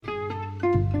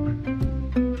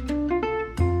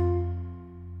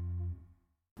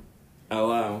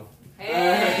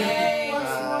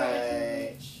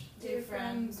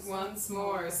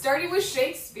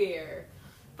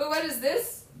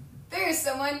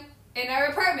in our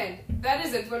apartment. That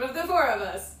isn't one of the four of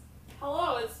us.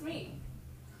 Hello, it's me.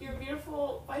 Your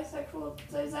beautiful bisexual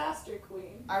disaster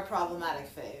queen. Our problematic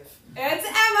fave. It's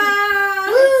Emma!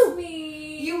 It's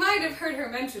me. You might have heard her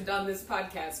mentioned on this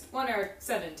podcast 1 or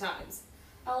 7 times.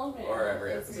 Element. Or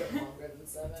every It's a episode. bit longer than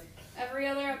 7. Every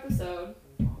other episode.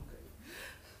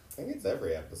 I think it's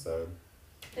every episode.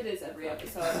 It is every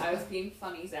episode. I was being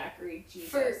funny, Zachary.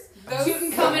 Jesus. For those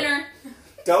Shooting commenter.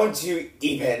 Don't you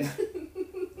even.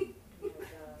 Oh my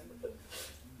god.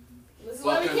 This is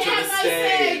Welcome why we to can't the have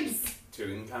stage. nice things!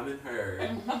 Tutankhamun her.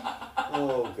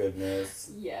 Oh,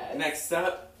 goodness. Yes. Next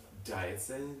up,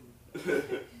 Dyson.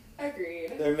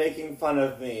 Agreed. They're making fun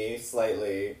of me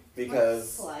slightly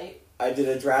because Slight. I did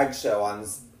a drag show on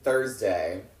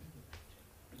Thursday,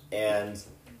 and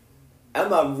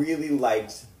Emma really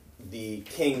liked the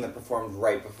king that performed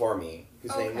right before me,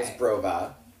 whose name was Okay.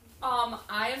 Brova.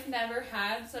 I have never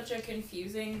had such a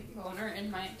confusing boner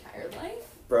in my entire life.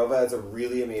 Brova is a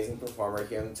really amazing performer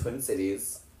here in the Twin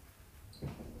Cities.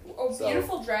 A So-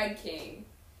 beautiful drag king.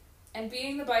 And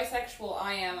being the bisexual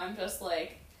I am, I'm just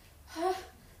like,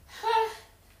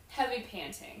 heavy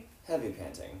panting. Heavy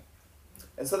panting.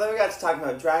 And so then we got to talking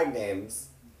about drag names.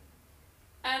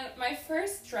 And my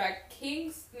first drag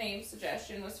king's name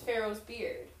suggestion was Pharaoh's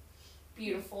Beard.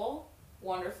 Beautiful,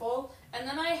 wonderful. And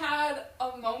then I had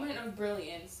a moment of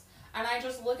brilliance. And I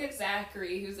just look at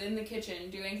Zachary, who's in the kitchen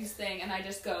doing his thing, and I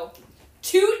just go,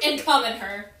 toot and come at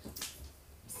her.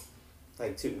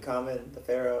 Like Tutankhamun, the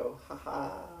Pharaoh,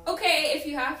 haha. Okay, if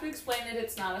you have to explain it,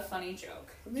 it's not a funny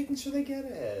joke. I'm making sure they get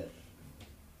it.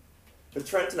 But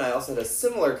Trent and I also had a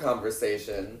similar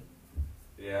conversation.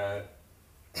 Yeah.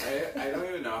 I don't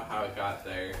even know how it got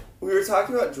there. We were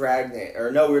talking about drag name, or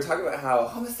no, we were talking about how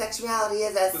homosexuality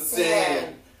is a It's a sin.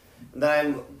 sin. And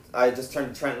then I just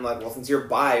turned to Trent and I'm like, well, since you're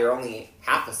bi, you're only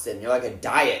half a sin. You're like a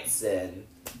diet sin.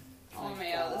 Oh my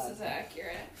man, God. this is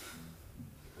accurate.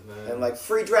 And then, And like,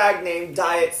 free drag name,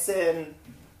 diet sin.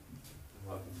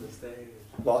 welcome to the stage.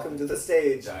 Welcome to the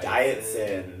stage, Diet diet sin.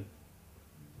 sin.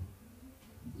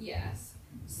 Yes.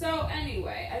 So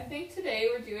anyway, I think today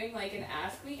we're doing like an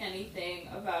Ask Me Anything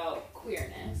about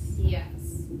queerness. Yes.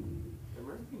 I'm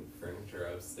working furniture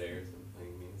upstairs and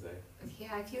playing music.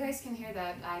 Yeah, if you guys can hear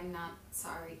that, I'm not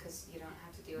sorry because you don't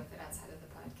have to deal with it outside of the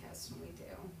podcast when we do.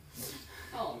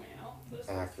 Oh man, this is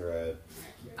Accurate.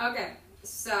 accurate. Okay,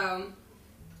 so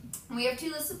we have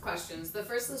 2 lists of questions. The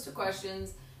first list of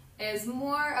questions is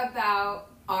more about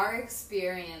our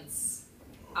experience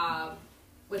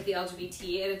with the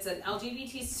LGBT, and it's an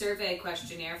LGBT survey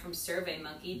questionnaire from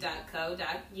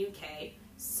surveymonkey.co.uk,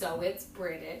 so it's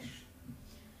British.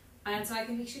 And so I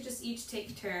think we should just each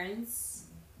take turns.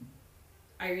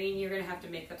 Irene, you're going to have to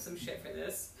make up some shit for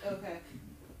this. Okay.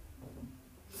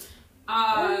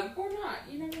 Or not,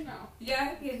 you never know.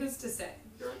 Yeah, who's to say?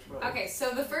 George Bush. Okay,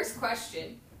 so the first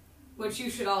question, which you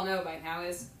should all know by now,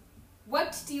 is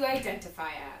what do you identify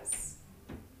as?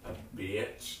 A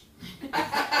bitch.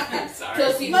 Does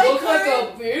Sorry. he My look like a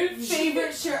current bitch?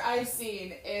 Favorite shirt I've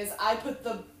seen is I put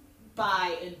the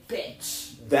bi in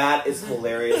bitch. That is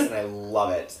hilarious and I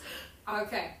love it.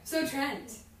 Okay, so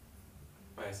Trent,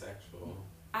 Bisexual.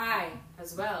 I,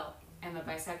 as well, am a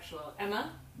bisexual.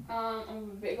 Emma? I'm a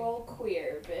big old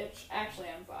queer bitch. Actually,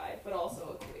 I'm bi, but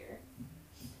also a queer.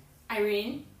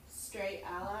 Irene? Straight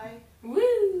ally.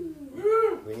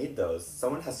 Woo! We need those.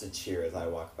 Someone has to cheer as I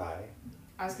walk by.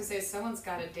 I was gonna say, someone's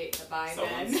gotta date the bi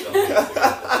Someone then. still needs to get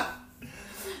the,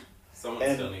 someone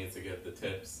And- still needs to get the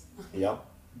tips. Yep.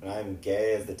 And I'm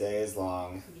gay as the day is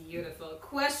long. Beautiful.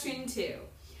 Question 2.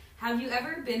 Have you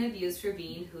ever been abused for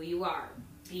being who you are?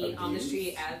 Be it on the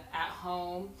street, Abused? at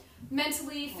home,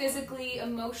 mentally, physically,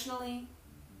 emotionally?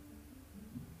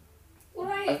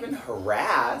 I've been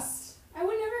harassed. I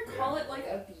would never call it like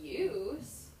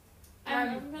abuse.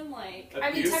 I've never been like,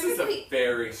 I mean, Abuse is technically- a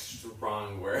very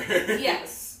strong word.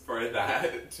 Yes. For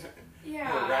that. yeah.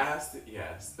 Harassed,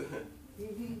 yes.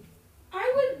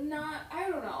 I would not, I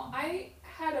don't know. I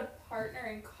had a partner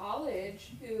in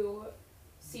college who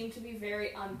seemed to be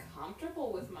very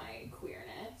uncomfortable with my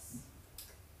queerness.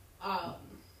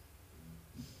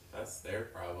 That's their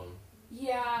problem.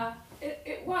 Yeah,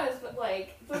 it was, but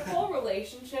like, the whole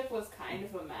relationship was kind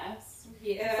of a mess.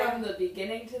 Yeah. From the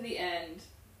beginning to the end.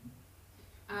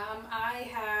 I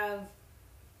have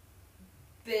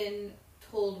been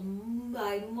told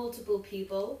by multiple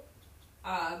people,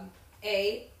 that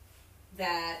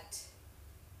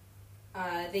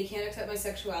they can't accept my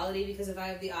sexuality because if I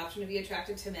have the option to be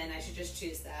attracted to men, I should just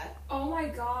choose that. Oh my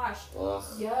gosh. Ugh.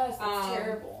 Yes, that's Um,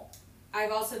 terrible.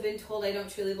 I've also been told I don't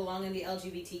truly belong in the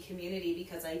LGBT community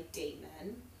because I date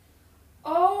men.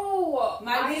 Oh,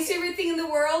 My least favorite thing in the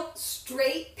world,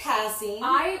 straight passing.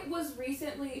 I was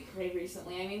recently,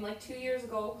 I mean like 2 years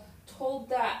ago, told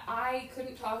that I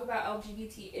couldn't talk about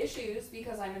LGBT issues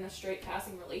because I'm in a straight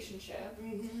passing relationship.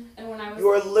 Mm-hmm. And when I was You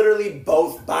are literally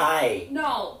both bi.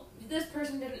 No, this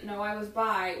person didn't know I was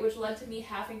bi, which led to me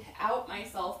having to out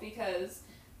myself because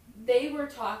they were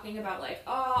talking about like,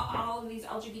 oh, all of these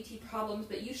LGBT problems,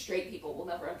 but you straight people will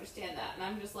never understand that. And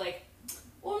I'm just like,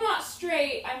 well, I'm not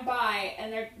straight, I'm bi.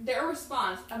 And their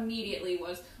response immediately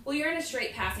was, well, you're in a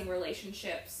straight passing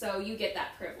relationship, so you get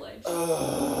that privilege.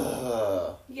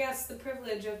 Yes, the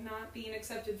privilege of not being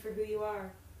accepted for who you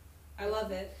are. I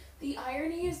love it. The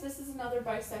irony is this is another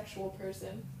bisexual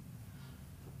person.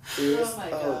 Serious? Oh my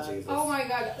God. Jesus. Oh my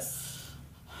god.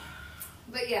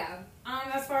 But yeah,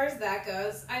 as far as that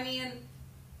goes, I mean,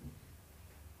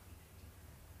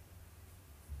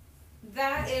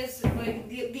 that is like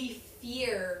the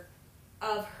fear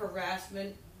of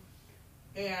harassment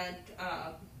and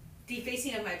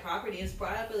defacing of my property is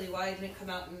probably why I didn't come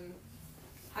out in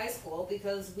high school,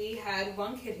 because we had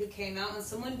one kid who came out and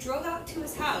someone drove out to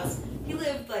his house. He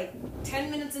lived like 10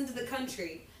 minutes into the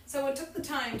country. Someone took the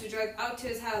time to drive out to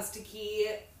his house to key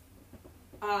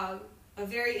a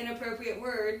very inappropriate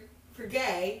word for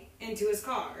gay into his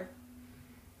car.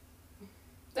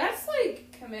 That's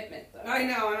like commitment, though. I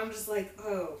know, and I'm just like,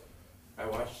 oh. I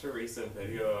watched a recent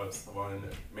video of someone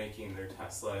making their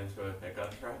Tesla into a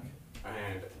pickup truck,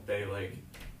 and they like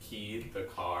keyed the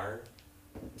car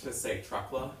to say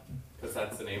Truckla, because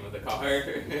that's the name of the car.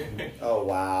 Oh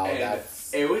wow, And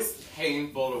that's it was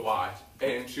painful to watch,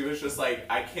 and she was just like,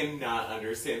 I cannot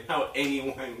understand how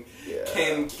anyone yeah.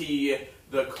 can key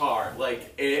the car.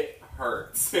 Like, it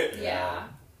hurts. Yeah.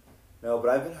 No, but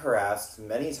I've been harassed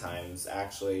many times,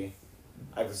 actually.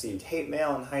 I've received hate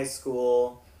mail in high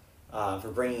school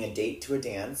for bringing a date to a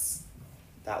dance.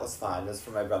 That was fun. It was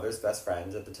for my brother's best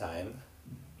friend at the time.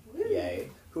 Woo. Yay.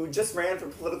 Who just ran for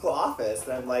political office.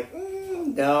 And I'm like,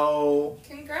 no.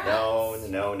 Congrats.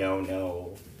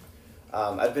 No.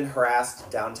 I've been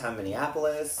harassed downtown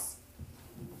Minneapolis.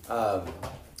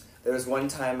 There was one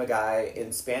time a guy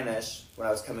in Spanish, when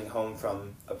I was coming home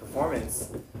from a performance,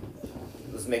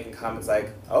 was making comments like,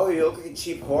 "Oh, you look like a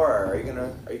cheap whore. Are you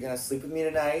gonna sleep with me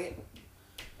tonight?"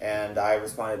 And I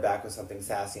responded back with something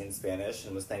sassy in Spanish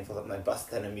and was thankful that my bus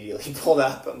then immediately pulled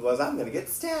up and was, "I'm gonna get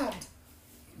stabbed."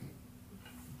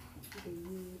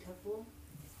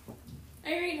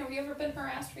 Irene, have you ever been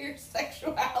harassed for your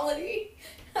sexuality?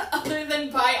 Other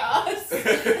than by us?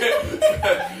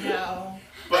 No.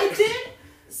 But- I did.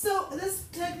 So this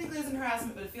technically isn't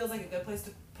harassment, but it feels like a good place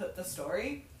to put the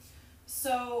story.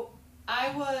 So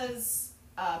I was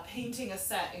painting a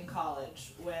set in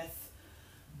college with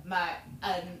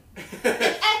an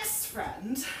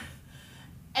ex-friend,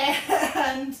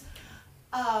 and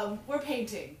we're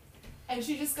painting, and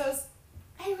she just goes,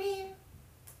 "Irene,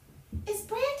 is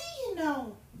Brandy,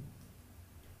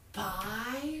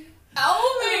 bi?"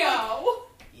 LMAO!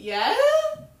 Yeah?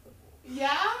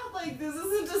 Yeah? Like, this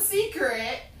isn't a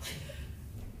secret.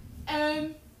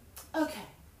 And, okay.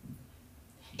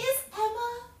 Is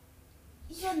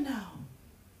Emma,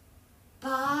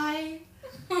 bi?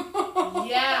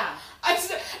 Yeah. And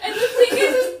the thing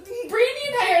is Brandy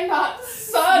and I are not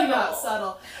subtle. Not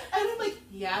subtle. And I'm like,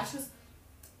 yeah. She goes,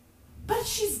 but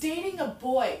she's dating a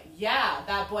boy. Yeah,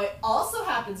 that boy also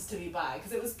happens to be bi,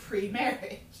 because it was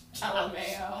pre-marriage.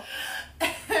 LMAO.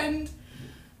 And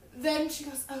then she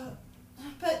goes, oh,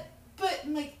 but,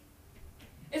 I'm like,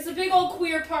 It's a big old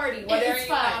queer party. What are it's you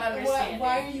fine. not understanding?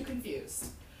 Why are you confused?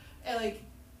 And like,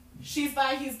 she's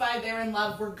bi, he's bi, they're in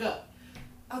love, we're good.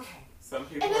 Okay. Some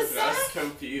people And are is that- just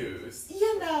confused.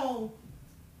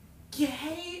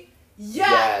 Gay? Yeah.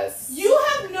 Yes. You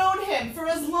have known him for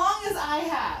as long as I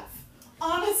have.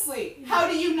 Honestly, how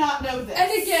do you not know this?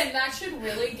 And again, that should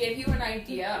really give you an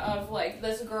idea of like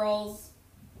this girl's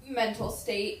mental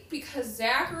state, because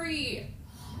Zachary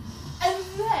And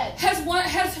then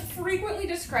has frequently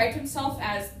described himself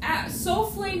as so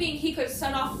flaming he could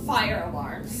set off fire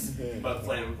alarms. But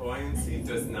flamboyancy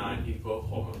does not equal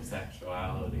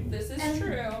homosexuality. This is And-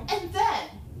 true. And then,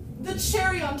 the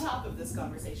cherry on top of this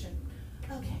conversation.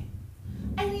 Okay.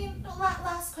 I mean,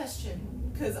 last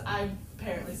question. Because I'm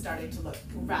apparently starting to look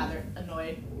rather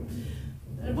annoyed.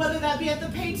 Whether that be at the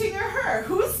painting or her.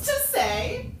 Who's to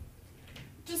say?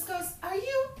 Just goes, are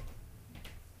you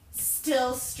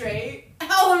still straight?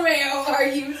 LMAO, are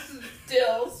you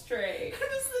still straight? I'm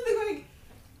just thinking,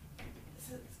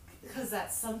 because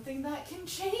that's something that can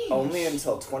change. Only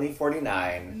until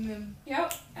 2049. And then,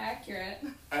 Yep, accurate.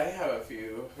 I have a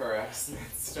few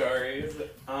harassment stories.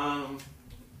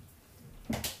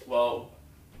 Well,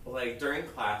 like during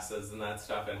classes and that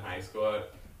stuff in high school,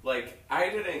 like I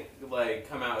didn't like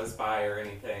come out as bi or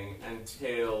anything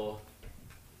until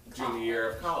junior year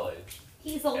of college.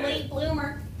 He's a late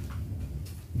bloomer.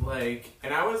 Like,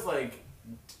 and I was like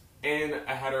in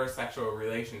a heterosexual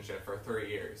relationship for 3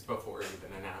 years before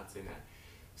even announcing it.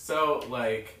 So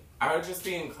like I would just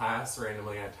be in class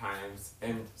randomly at times,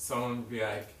 and someone would be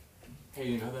like, "Hey,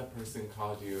 you know that person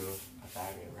called you a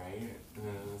faggot, right?" And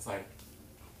then it's like,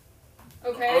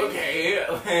 Okay.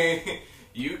 like,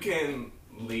 you can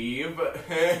leave.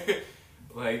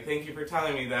 Like, thank you for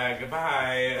telling me that.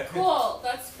 Goodbye. Cool.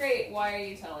 That's great. Why are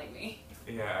you telling me?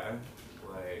 Yeah,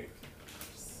 like,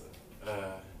 just,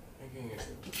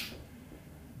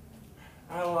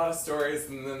 I had a lot of stories,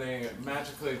 and then they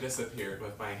magically disappeared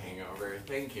with my hangover.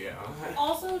 Thank you.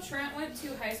 Also, Trent went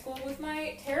to high school with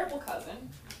my terrible cousin.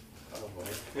 Oh boy.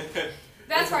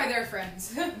 That's why they're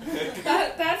friends.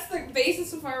 That's the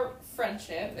basis of our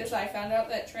friendship. Is I found out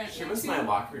that Trent. She went was to- my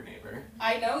locker neighbor.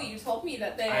 I know you told me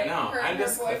that I know, her I'm and her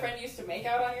just- boyfriend used to make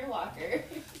out on your locker.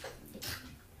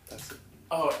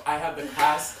 Oh, I had the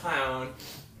class clown,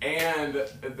 and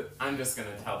I'm just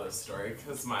gonna tell this story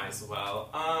because might as well.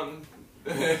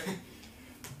 I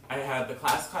had the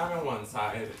class clown on one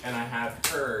side, and I had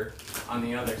her on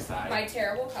the other side. My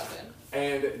terrible cousin.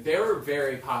 And they were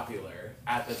very popular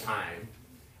at the time.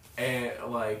 And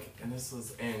and this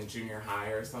was in junior high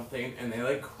or something, and they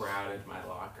like crowded my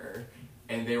locker.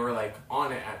 And they were like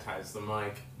on it at times. So I'm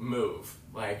like, move.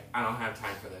 Like, I don't have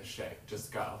time for this shit.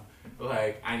 Just go.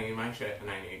 Like, I need my shit and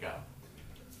I need to go.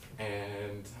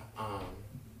 And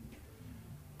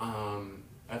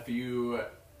a few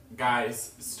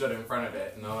guys stood in front of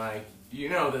it, and they're like, "You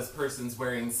know this person's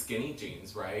wearing skinny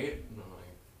jeans, right?" And I'm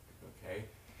like, "Okay.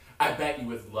 I bet you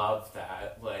would love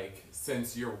that, like,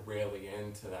 since you're really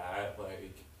into that,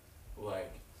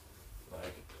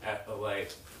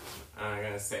 I'm not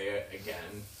gonna say it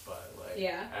again, but like,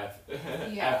 Yeah.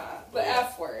 The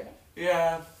F word.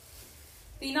 Yeah,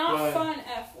 The not But- fun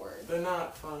F word. the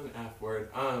not fun F word.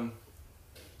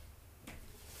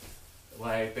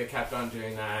 Like, they kept on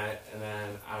doing that, and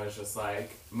then I was just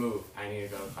like, move, I need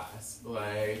to go to class.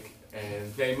 Like,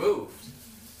 and they moved.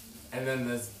 And then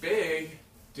this big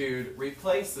dude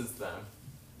replaces them.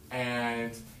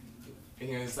 And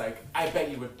he was like, I bet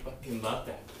you would fucking love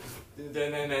that.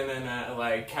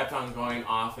 Like, kept on going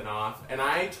off and off. And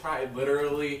I tried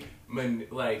literally,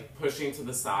 pushing to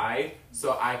the side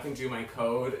so I can do my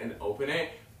code and open it.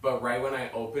 But right when I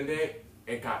opened it,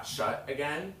 it got shut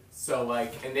again. So,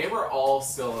 like, and they were all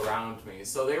still around me.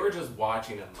 So they were just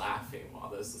watching and laughing while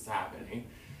this was happening.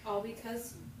 All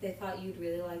because they thought you'd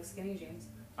really like skinny jeans.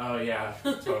 Oh, yeah,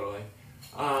 totally.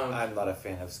 I'm not a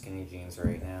fan of skinny jeans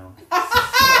right now.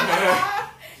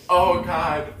 Oh,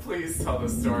 God, please tell the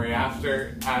story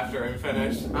after I'm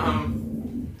finished.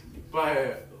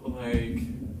 But, like,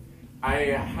 I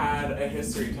had a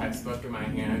history textbook in my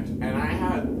hand, and I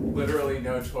had literally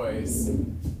no choice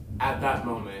at that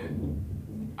moment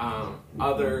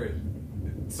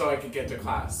so I could get to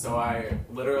class. So I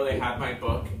literally had my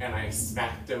book, and I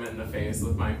smacked him in the face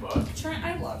with my book. Trent,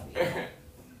 I love you.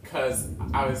 Because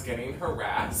I was getting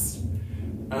harassed.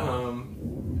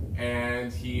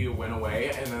 And he went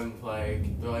away, and then,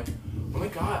 like, they're like, oh my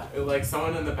god. Like,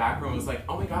 someone in the back room was like,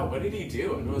 oh my god, what did he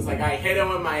do? And it was like, I hit him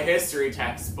with my history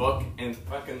textbook and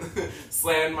fucking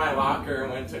slammed my locker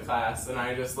and went to class. And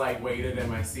I just, like, waited in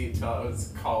my seat till I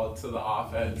was called to the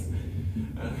office.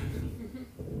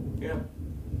 Yeah.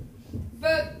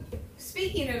 But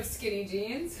speaking of skinny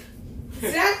jeans,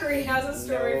 Zachary has a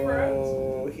story for us.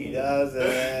 No, he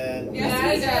doesn't.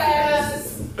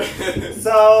 Yes, he does.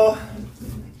 So,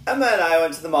 Emma and I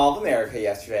went to the Mall of America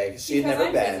yesterday because she'd Because never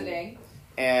I'm been. visiting.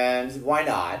 And why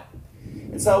not?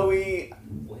 And so we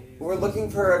were looking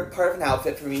for a part of an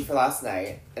outfit for me for last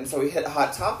night. And so we hit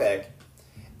Hot Topic.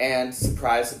 And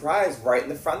surprise, surprise, right in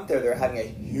the front there, they're having a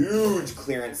huge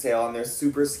clearance sale on their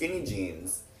super skinny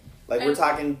jeans. Like, we're And-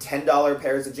 talking $10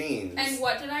 pairs of jeans. And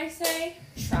what did I say?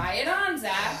 Try it on,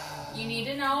 Zach. You need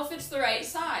to know if it's the right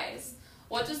size.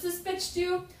 What does this bitch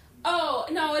do? Oh,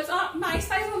 no, it's on my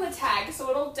size on the tag, so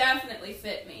it'll definitely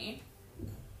fit me.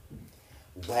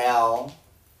 Well,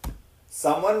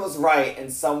 someone was right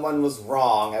and someone was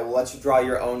wrong. I will let you draw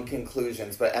your own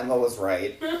conclusions, but Emma was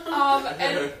right.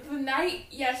 And the night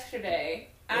yesterday,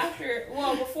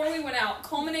 before we went out,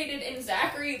 culminated in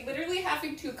Zachary literally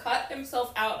having to cut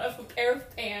himself out of a pair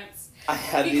of pants I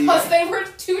had because they were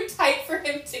too tight for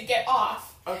him to get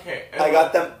off. Okay. I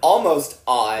got them almost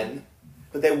on,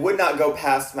 but they would not go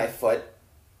past my foot,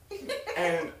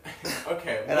 And,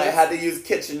 okay. and I had to use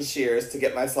kitchen shears to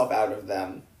get myself out of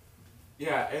them.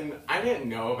 Yeah, and I didn't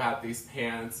know about these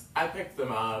pants. I picked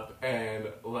them up and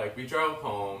like we drove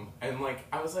home and like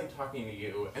I was like talking to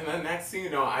you and then next thing you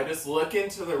know I just look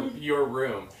into your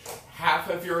room.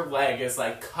 Half of your leg is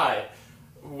like cut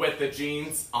with the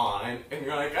jeans on and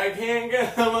you're like, I can't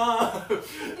get them off.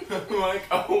 I'm like,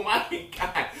 oh my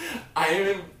god. I am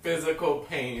in physical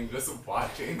pain just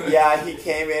watching this. Yeah, he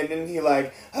came in and he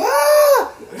like,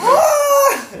 ah!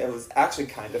 Ah! It was actually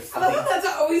kind of I love funny. that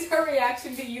that's always her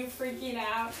reaction to you freaking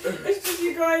out. It's just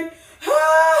you going,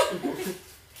 ah!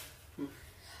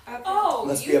 Oh,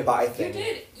 Must be a bi thing.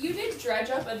 You did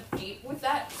dredge up a deep with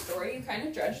that story. You kind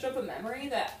of dredged up a memory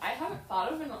that I haven't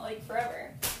thought of in like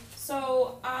forever.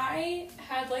 So I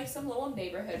had like some little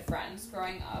neighborhood friends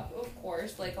growing up, of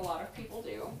course, like a lot of people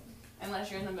do, unless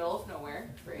you're in the middle of nowhere.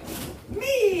 Great.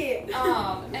 Me!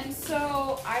 And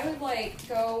so I would like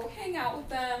go hang out with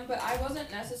them, but I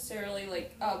wasn't necessarily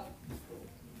like a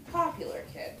popular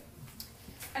kid.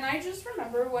 And I just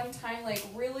remember one time like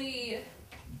really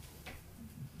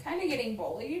kind of getting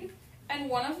bullied, and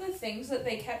one of the things that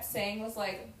they kept saying was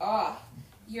like, "Ugh,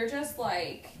 you're just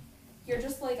like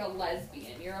a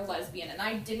lesbian. You're a lesbian." And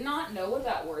I did not know what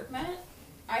that word meant.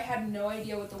 I had no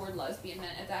idea what the word lesbian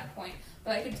meant at that point,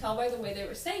 but I could tell by the way they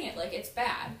were saying it, like, it's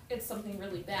bad. It's something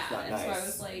really bad. It's not And so I nice.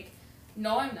 was like,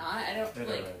 no, I'm not. I don't, It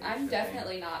like, already I'm should be.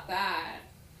 definitely not that.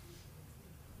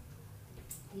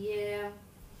 Yeah.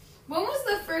 When was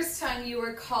the first time you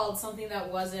were called something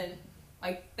that wasn't,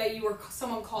 like, that you were,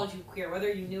 someone called you queer, whether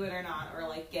you knew it or not, or,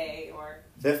 like, gay, or...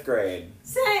 5th grade.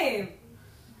 Same!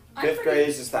 5th grade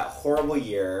is just that horrible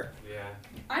year. Yeah.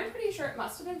 I'm pretty sure it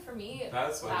must have been for me.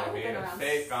 That's when that they would've made been a around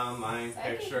fake online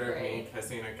second picture of me grade.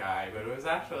 kissing a guy, but it was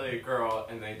actually a girl,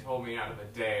 and they told me out of a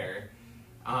dare.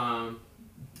 And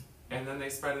then they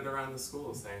spread it around the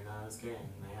school saying that I was gay,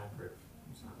 and they had proof.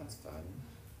 So. That's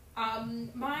fun.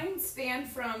 Mine spanned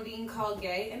from being called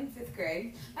gay in 5th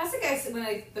grade. That's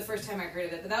like the first time I heard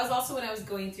of it, but that was also when I was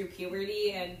going through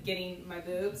puberty and getting my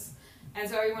boobs. And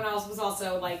so everyone else was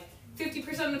also like,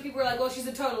 50% of the people were like, well, she's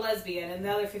a total lesbian, and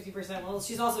the other 50%, well,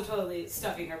 she's also totally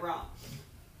stuffing her bra.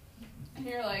 And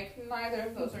you're like, neither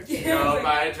of those are true. Yeah. Nope,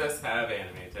 I just have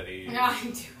anime titties. Yeah, I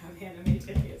do have anime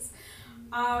titties.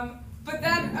 But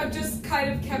that just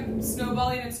kind of kept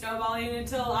snowballing and snowballing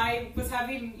until I was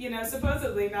having,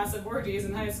 supposedly massive orgies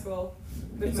in high school.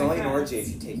 With It's my only an friends. orgy if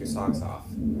you take your socks off.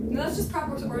 No, that's just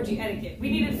proper orgy etiquette. We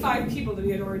needed 5 people to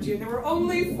be an orgy, and there were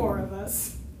only 4 of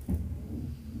us.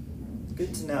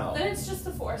 Good to know. Then it's just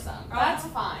a foursome. That's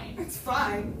fine. It's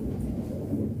fine.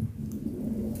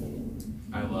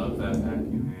 I love that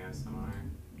vacuum ASMR.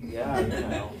 Yeah, you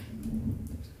know.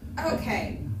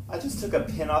 Okay. I just took a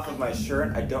pin off of my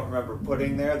shirt I don't remember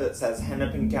putting there that says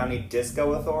Hennepin County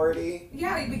Disco Authority.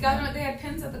 Yeah, we got them. They had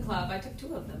pins at the club. I took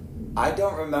 2 of them. I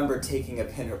don't remember taking a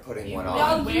pin or putting You one know-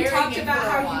 on. No, you wearing talked it about for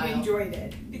a how while. you enjoyed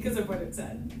it because of what it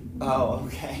said. Oh,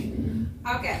 okay.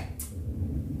 Okay.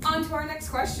 On to our next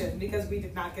question because we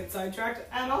did not get sidetracked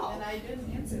at all. And I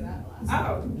didn't answer that last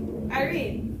time. Oh,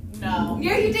 Irene. No.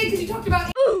 Yeah, you did because you talked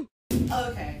about.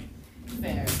 Okay.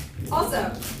 Fair.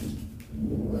 Also,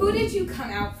 who did you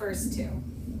come out first to?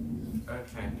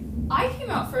 Okay. I came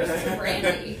out first to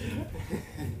Brandy.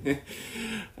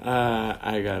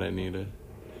 I got Anita.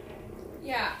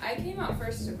 Yeah, I came out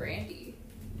first to Brandy.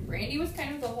 Brandy was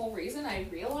kind of the whole reason I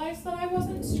realized that I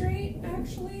wasn't straight,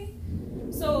 actually.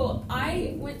 So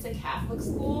I went to Catholic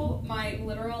school my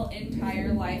literal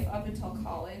entire life up until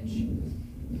college.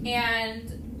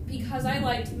 And because I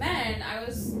liked men, I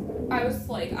was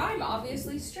like, I'm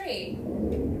obviously straight.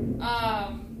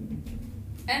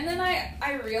 And then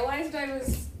I realized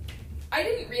I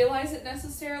didn't realize it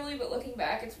necessarily, but looking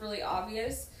back, it's really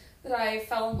obvious that I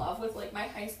fell in love with like my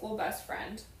high school best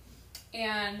friend.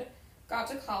 And got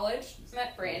to college,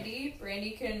 met Brandy.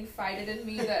 Brandy confided in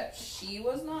me that she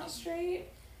was not straight.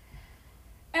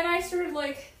 And I started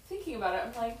like thinking about it.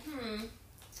 I'm like,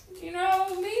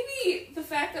 maybe the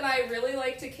fact that I really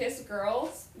like to kiss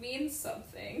girls means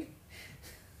something.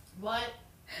 What?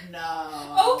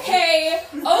 No. Okay.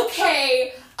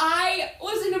 I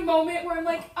was in a moment where I'm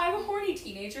like, I'm a horny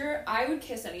teenager. I would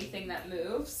kiss anything that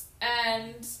moves.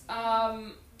 And,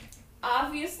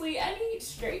 obviously any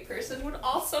straight person would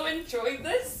also enjoy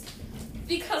this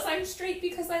because I'm straight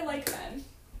because I like men.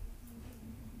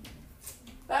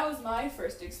 That was my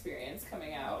first experience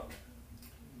coming out.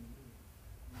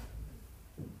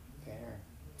 Fair.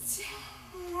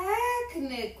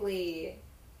 Technically,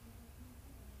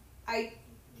 by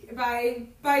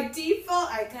default,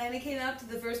 I kind of came out to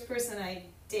the first person I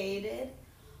dated.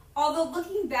 Although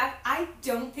looking back, I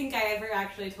don't think I ever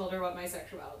actually told her what my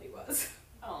sexuality was.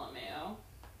 LMAO.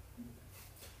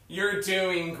 You're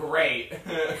doing great.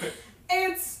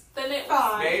 It's Then it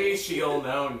fine. Maybe she'll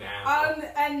know now.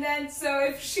 And then, so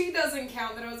if she doesn't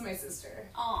count, then it was my sister.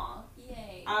 Aw,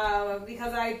 yay.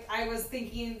 Because I was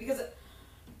thinking, because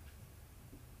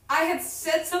I had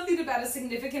said something about a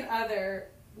significant other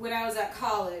when I was at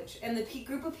college, and the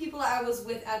group of people I was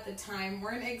with at the time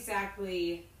weren't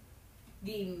exactly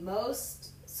the most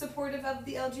supportive of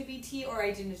the LGBT, or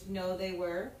I didn't know they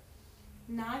were.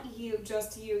 Not you,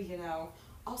 just you, you know.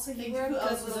 Also, you Think were a who else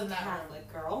good was little in that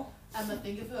Catholic girl. Emma,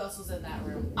 think of who else was in that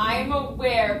room. I'm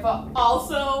aware, but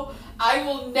also, I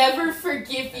will never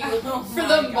forgive you Oh for my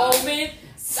the God. moment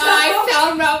I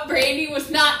found out Brandy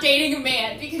was not dating a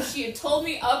man, because she had told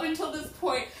me up until this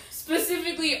point,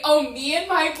 specifically, me and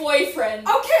my boyfriend.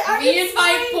 Okay, Me and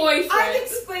my boyfriend. I'm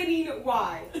explaining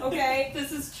why, okay?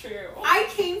 This is true. I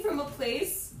came from a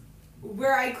place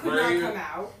where I could Where not you- come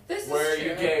out. This is Where true.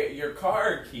 you get your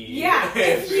car key. Yeah,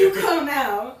 if you come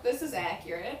out. This is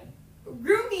accurate.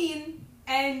 Rooming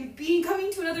and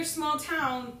coming to another small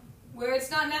town where it's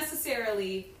not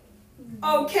necessarily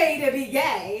okay to be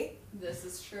gay. This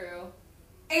is true.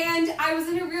 And I was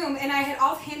in a room and I had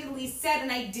offhandedly said,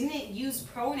 and I didn't use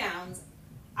pronouns.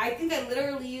 I think I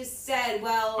literally said,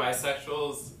 well,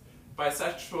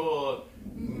 Bisexual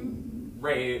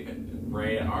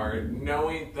Ray are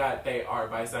knowing that they are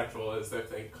bisexual is if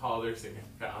they call their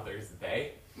significant others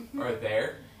they or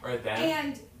their or them.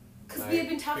 and because we had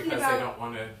been talking because about they don't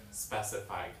want to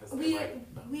specify because they're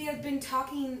we have been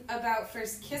talking about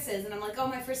first kisses, and I'm like, oh,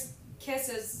 my first kiss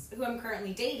is who I'm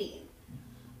currently dating.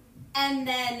 And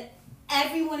then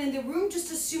everyone in the room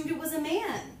just assumed it was a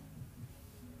man.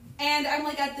 And I'm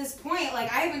like, at this point,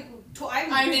 like, I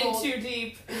I'm in too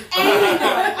deep.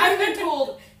 I haven't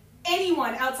told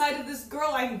anyone outside of this girl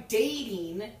I'm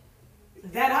dating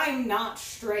that I'm not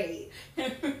straight.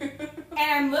 And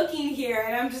I'm looking here,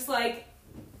 and I'm just like,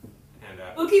 and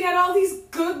looking at all these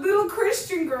good little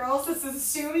Christian girls, just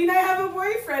assuming I have a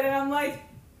boyfriend, and I'm like,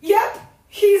 yep,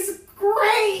 he's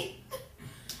great.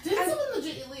 Did someone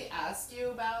legitimately ask you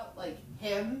about, like,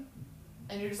 him?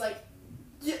 And you're just like,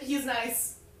 yeah, he's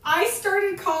nice. I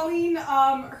started calling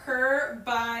her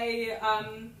by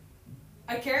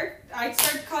a character. I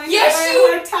started calling Yes, her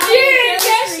you by a Italian did!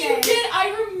 Yes, character you name. did! I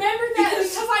remember that Because-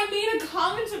 because I made a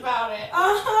comment about it.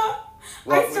 Uh-huh.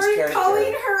 What, I started which calling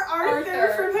character? her Arthur,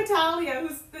 Arthur. from Italia,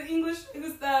 who's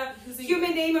the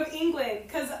human name of England,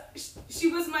 because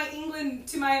she was my England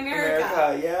to my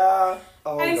America. Yeah.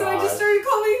 Oh, And so I God. just started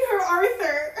calling her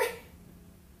Arthur.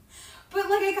 But,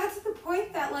 like, I got to the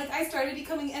point that, like, I started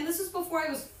becoming, and this was before I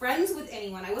was friends with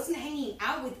anyone. I wasn't hanging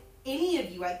out with any of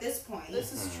you at this point.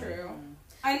 This is true.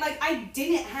 I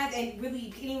didn't have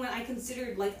really anyone I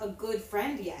considered, like, a good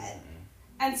friend yet.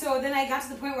 And so then I got to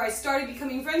the point where I started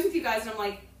becoming friends with you guys, and I'm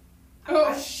like,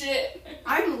 Oh shit.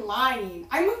 I'm lying.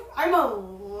 I'm a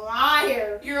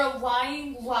liar. You're a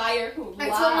lying liar who lies.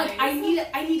 And so I'm like, I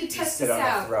need to You test sit this on a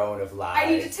out. throne of lies. I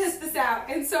need to test this out.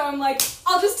 And so I'm like,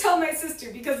 I'll just tell my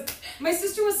sister, because my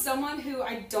sister was someone who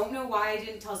I don't know why I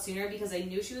didn't tell sooner, because I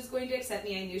knew she was going to accept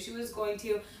me. I knew she was going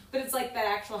to. But it's like that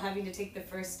actual having to take the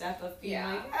first step of being Yeah.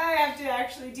 like, I have to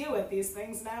actually deal with these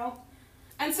things now.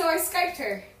 And so I Skyped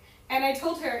her. And I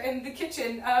told her in the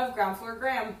kitchen of Ground Floor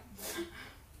Graham.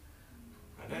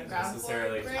 I didn't Ground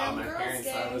necessarily floor tell my girls parents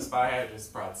that I gang. was bi. I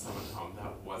just brought someone home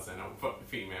that wasn't a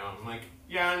female. I'm like,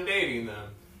 yeah, I'm dating them.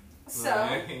 So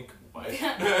I think what?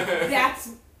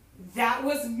 that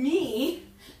was me,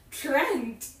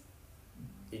 Trent.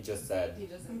 He just said. He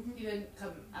doesn't. He didn't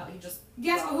come out. He just.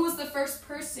 Yes, but who was the first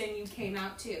person you came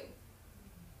out to?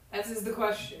 That is the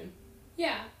question.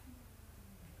 Yeah.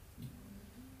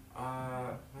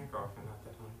 My girlfriend at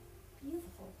the time.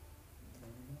 Beautiful.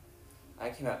 I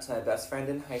came out to my best friend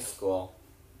in high school.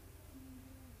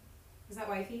 Is that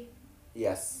wifey?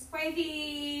 Yes.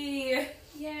 Wifey!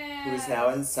 Yeah. Who's now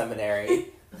in seminary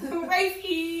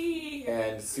Wifey!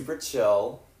 and super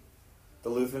chill. The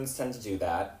Lutherans tend to do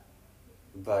that.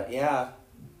 But yeah,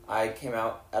 I came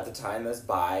out at the time as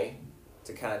bi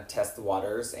to kind of test the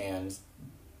waters, and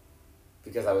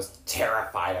because I was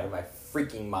terrified out of my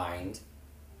freaking mind.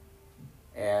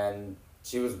 And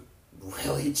she was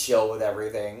really chill with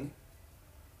everything.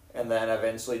 And then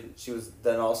eventually, she was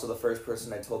then also the first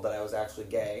person I told that I was actually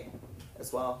gay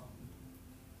as well.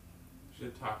 You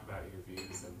should talk about your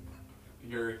views and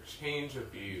your change of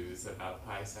views about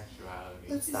bisexuality.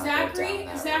 Let's not go down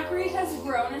that Zachary has road.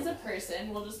 grown as a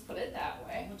person. We'll just put it that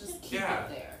way. We'll just keep Yeah. it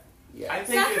there. Yeah. I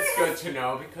think Zachary it's good to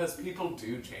know because people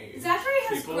do change. Zachary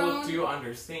has People grown do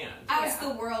understand. as Yeah.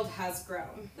 the world has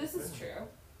grown. This is true.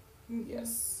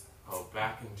 Yes. Oh,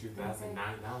 back in 2009,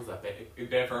 that was a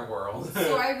different world.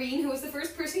 So Irene, who was the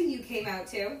first person you came out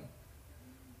to?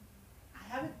 I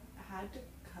haven't had to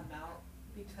come out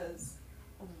because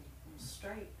I'm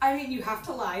straight. I mean, you have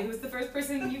to lie. Who was the first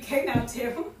person you came out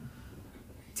to?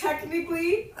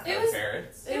 Technically, It was-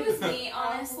 parents. It was me,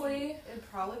 honestly. It'd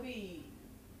probably be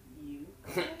you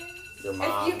guys. Your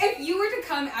mom. if you were to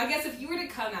come, I guess if you were to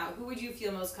come out, who would you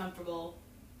feel most comfortable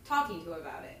talking to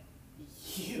about it?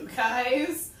 You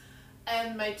guys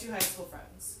and my 2 high school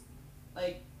friends.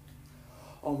 Like,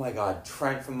 Oh my god,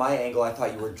 Trent, from my angle, I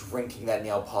thought you were drinking that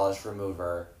nail polish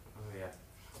remover. Oh,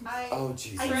 yeah. Oh,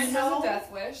 Jesus. I Trent has know- a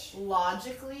death wish.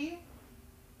 logically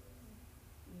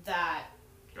that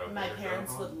Go my for it,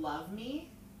 parents go. would love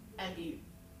me and be,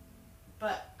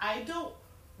 but I don't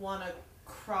want to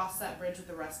cross that bridge with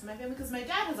the rest of my family because my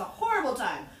dad has a horrible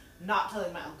time not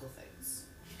telling my uncle things.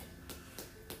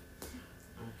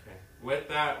 Okay. With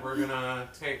that, we're gonna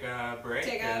take a break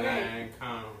Take a and break. then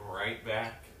come right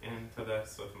back into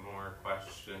this with more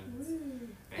questions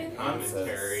and And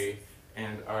commentary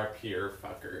and our pure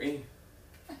fuckery.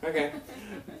 Okay.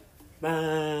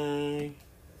 Bye.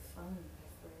 Fun,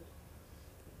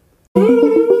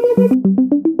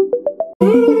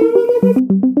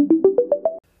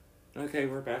 Okay,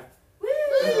 we're back.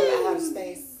 Out of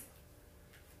space.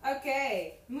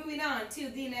 Okay, moving on to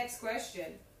the next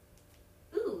question.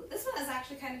 Ooh, this one is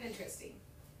actually kind of interesting.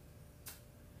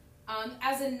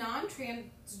 As a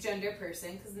non-transgender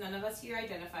person, because none of us here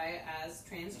identify as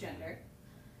transgender,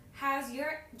 has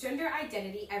your gender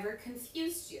identity ever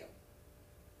confused you?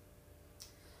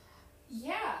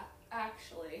 Yeah,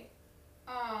 actually.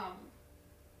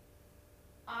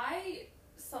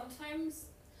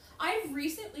 I've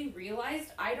recently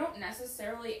realized I don't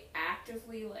necessarily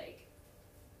actively, like,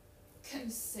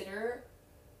 consider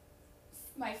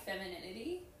my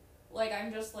femininity. Like,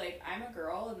 I'm just like, I'm a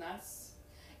girl and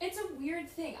it's a weird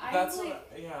thing. That's like,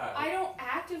 what, yeah. I don't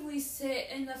actively sit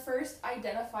in the first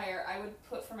identifier I would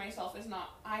put for myself is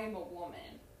not I am a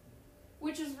woman,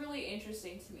 which is really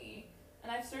interesting to me.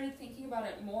 And I've started thinking about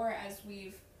it more as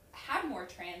we've had more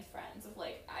trans friends of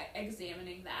like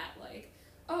examining that, like,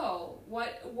 oh,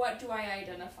 what do I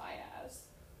identify as?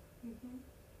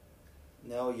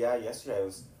 No, yeah, yesterday I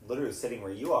was literally sitting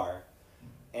where you are,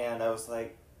 and I was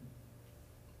like,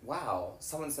 wow,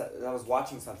 someone said, I was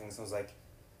watching something, someone was like,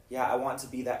 yeah, I want to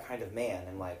be that kind of man.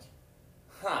 I'm like,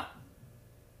 huh.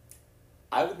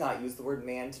 I would not use the word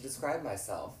man to describe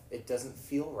myself. It doesn't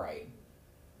feel right.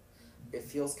 It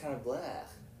feels kind of bleh.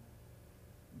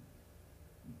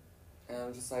 And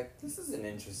I'm just like, this is an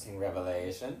interesting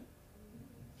revelation.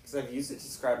 Because I've used it to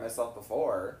describe myself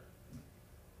before.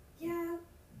 Yeah,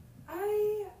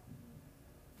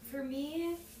 for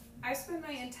me, I spent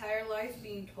my entire life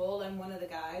being told I'm one of the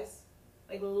guys.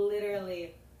 Like,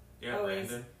 literally, Yeah, always.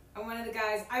 Brandon. I'm one of the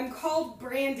guys. I'm called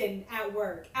Brandon at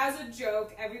work. As a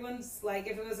joke, everyone's like,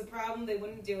 if it was a problem, they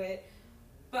wouldn't do it.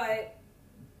 But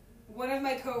one of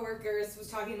my coworkers was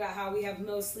talking about how we have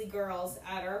mostly girls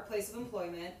at our place of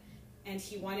employment, and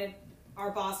he wanted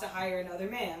our boss to hire another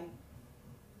man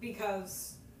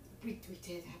because we have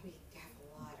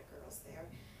a lot of girls there.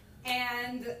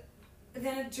 And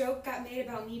then a joke got made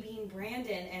about me being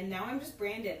Brandon, and now I'm just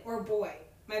Brandon, or Boy.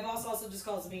 My boss also just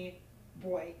calls me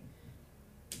Boy.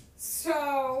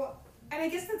 So, and I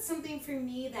guess that's something for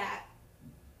me that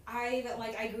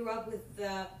I grew up with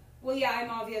the, well, yeah, I'm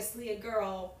obviously a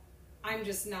girl. I'm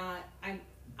just not,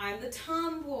 I'm the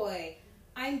tomboy.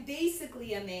 I'm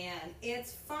basically a man.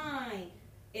 It's fine.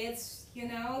 It's,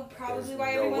 probably There's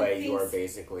why no everyone way thinks, you are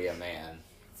basically a man.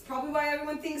 it's probably why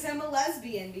everyone thinks I'm a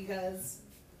lesbian, because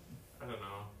I don't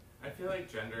know. I feel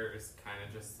like gender is kind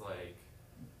of just like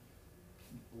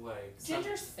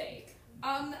Gender's fake.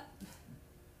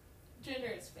 Gender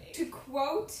is fake. to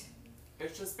quote,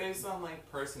 it's just based on like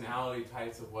personality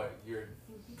types of what you're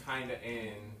kind of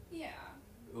in, Yeah.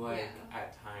 like Yeah.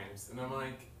 at times, and I'm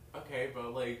like, okay,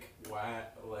 but like why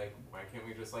can't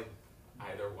we just like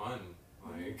either one,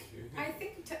 like? I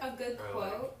think a good Or,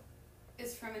 quote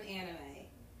is from an anime,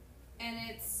 and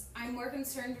it's, I'm more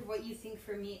concerned with what you think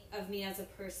of me as a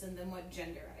person than what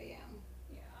gender I am.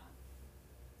 Yeah.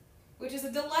 Which is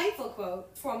a delightful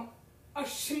quote from a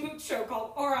schmoot show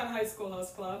called Oran High School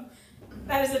Host Club.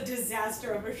 That is a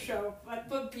disaster of a show,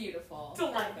 but Beautiful.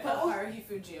 delightful. Haruhi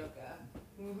Fujioka.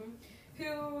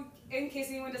 Who, in case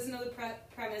anyone doesn't know the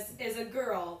premise, is a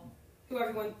girl who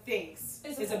everyone thinks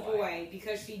Is is a a boy. boy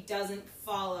because she doesn't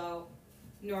follow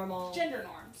normal Gender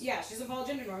norms. Yeah, she doesn't follow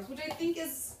gender norms, which I think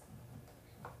is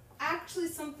actually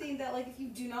something that, like, if you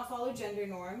do not follow gender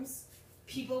norms,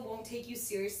 people won't take you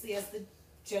seriously as the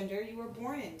gender you were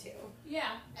born into.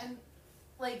 Yeah. And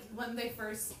like when they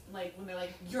first when they're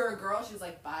like, you're a girl, she's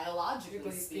like,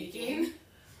 biologically speaking.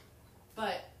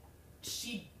 But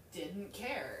she didn't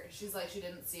care. She's like, she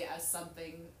didn't see it as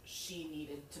something she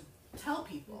needed to tell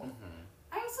people.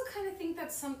 I also kind of think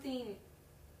that's something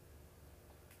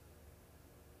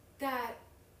that,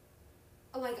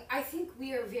 like, I think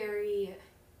we are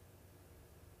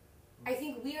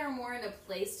more in a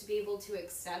place to be able to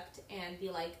accept and be,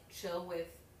 like, chill with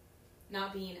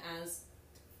not being as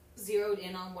zeroed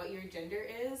in on what your gender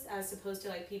is, as opposed to,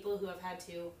 like, people who have had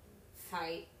to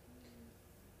fight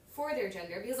for their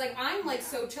gender. Because, like, I'm, like,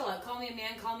 so chill. Like, call me a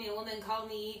man, call me a woman, call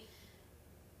me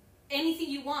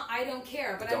anything you want, I don't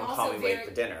care. But don't I'm also call me very... late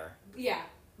for dinner. Yeah.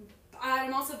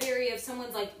 I'm also very, if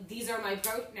someone's like, these are my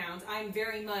pronouns, I'm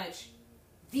very much,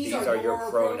 these are your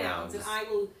pronouns, and I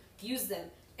will use them.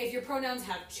 If your pronouns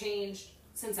have changed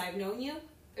since I've known you,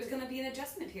 there's going to be an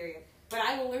adjustment period. But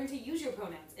I will learn to use your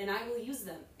pronouns, and I will use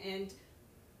them. And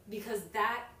because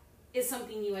that is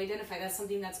something you identify, that's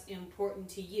something that's important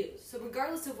to you. So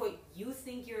regardless of what you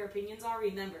think your opinions are,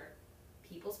 remember,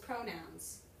 people's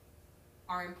pronouns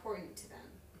are important to them.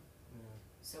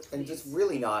 So please. And just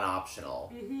really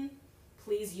non-optional. Mm-hmm.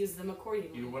 Please use them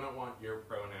accordingly. You wouldn't want your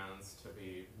pronouns to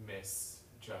be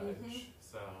misjudged,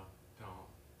 so don't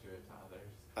do it to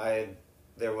others.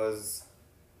 There was,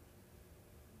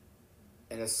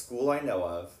 in a school I know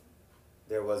of,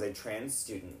 there was a trans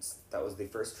student that was the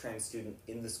first trans student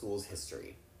in the school's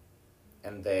history.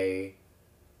 And they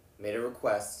made a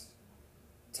request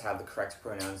to have the correct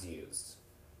pronouns used.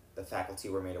 The faculty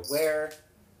were made aware,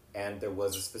 and there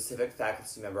was a specific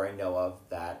faculty member I know of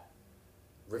that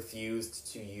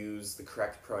refused to use the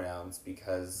correct pronouns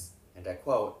because, and I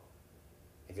quote,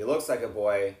 if he looks like a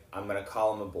boy, I'm going to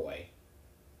call him a boy.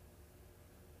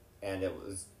 And it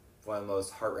was one of the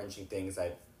most heart-wrenching things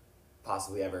I've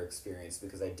possibly ever experienced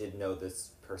because I did know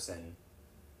this person.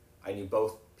 I knew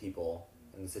both people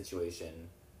in the situation,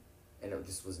 and it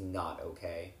just was not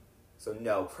okay. So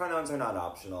no, pronouns are not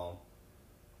optional.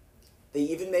 They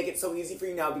even make it so easy for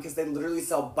you now because they literally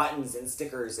sell buttons and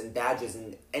stickers and badges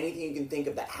and anything you can think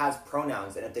of that has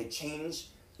pronouns. And if they change,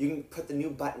 you can put the new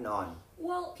button on.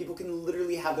 Well, people can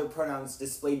literally have their pronouns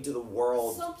displayed to the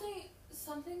world.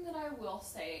 Something that I will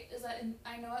say is that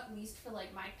I know at least for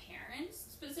like my parents,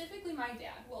 specifically my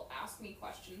dad, will ask me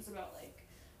questions about like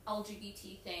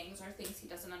LGBT things or things he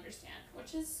doesn't understand,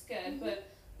 which is good. Mm-hmm. But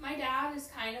my dad is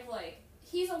kind of like,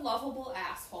 he's a lovable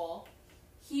asshole.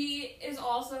 He is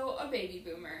also a baby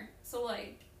boomer, so,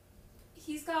 like,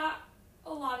 he's got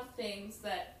a lot of things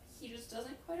that he just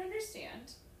doesn't quite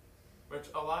understand. Which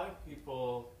a lot of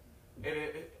people,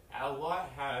 a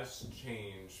lot has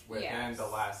changed within the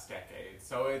last decade.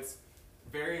 So it's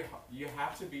you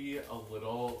have to be a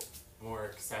little more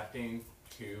accepting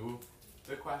to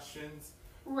the questions.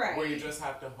 Right. Where you just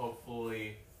have to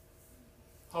hopefully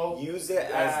use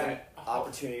it as an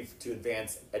opportunity to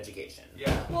advance education.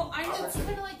 Yeah. Well, I know It's kind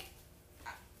of like,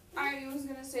 I was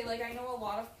gonna say, like, I know a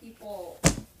lot of people,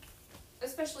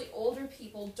 especially older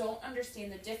people, don't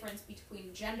understand the difference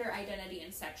between gender identity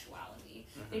and sexuality.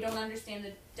 Mm-hmm. They don't understand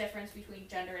the difference between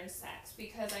gender and sex,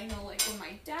 because I know, like, when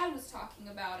my dad was talking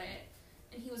about it,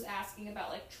 and he was asking about,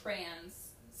 like, trans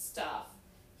stuff,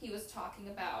 he was talking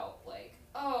about, like,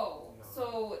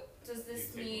 so does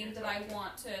this mean that I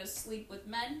want to sleep with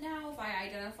men now if I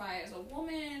identify as a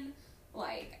woman?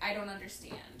 Like, I don't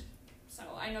understand. So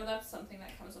I know that's something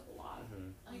that comes up a lot.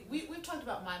 I mean, we've talked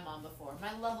about my mom before,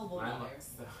 my lovable My mother. mom's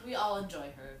We all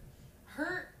enjoy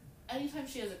her. Anytime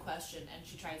she has a question and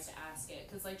she tries to ask it,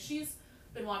 because like she's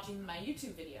been watching my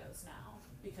YouTube videos now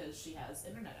because she has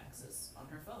internet access on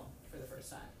her phone for the first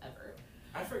time ever.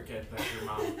 I forget that your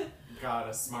mom got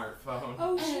a smartphone.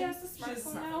 Oh, she And has the she has a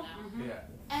smartphone now? Mm-hmm. Yeah.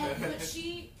 But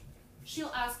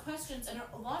she'll ask questions, and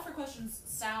a lot of her questions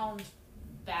sound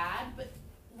bad, but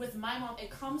with my mom, it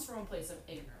comes from a place of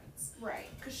ignorance. Right.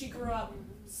 Because she grew up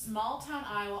small town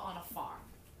Iowa on a farm.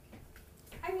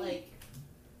 I mean, Like,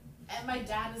 and my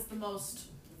dad is the most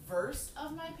versed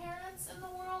of my parents in the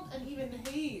world, and even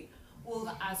he will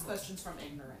ask questions from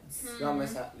ignorance. You're on my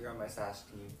sash.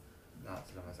 Can you not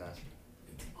sit on my sash?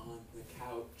 It's on the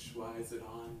couch. Why is it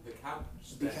on the couch?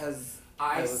 Because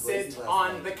I was lazy sit last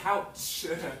on night. the couch.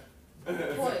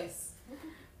 Boys.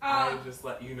 I just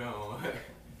let you know.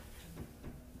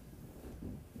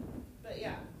 But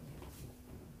yeah.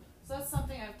 So that's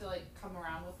something I have to like come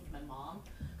around with my mom.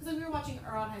 Because like, we were watching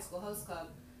Iran High School Host Club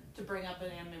to bring up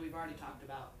an anime we've already talked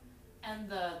about. And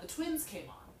the twins came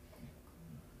on.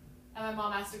 And my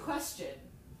mom asked a question.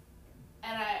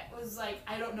 And I was like,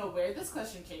 I don't know where this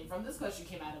question came from. This question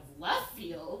came out of left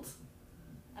field.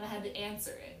 And I had to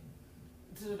answer it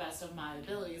to the best of my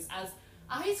abilities. As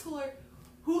a high schooler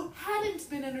who hadn't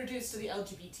been introduced to the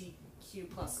LGBTQ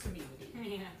plus community.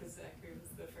 Yeah, because Zachary was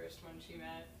the first one she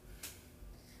met.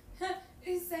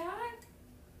 Is that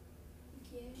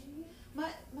gay? My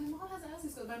mom hasn't asked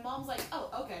these questions. My mom's like,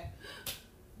 oh, okay.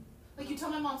 Like, you tell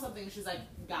my mom something, and she's like,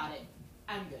 got it.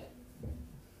 I'm good.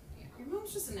 Yeah, your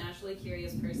mom's just a naturally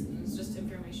curious person. It's just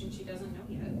information she doesn't know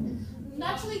yet.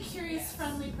 Naturally curious, Yes.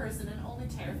 friendly person, and only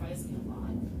terrifies me a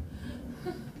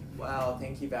lot. Wow,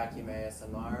 thank you, Vacuum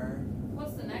ASMR.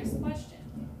 What's the next question?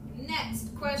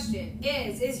 Next question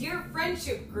is your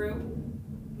friendship group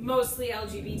mostly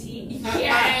LGBT?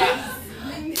 Yes.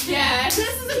 Yes.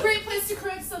 This is a great place to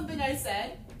correct something I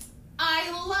said. I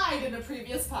lied in a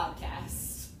previous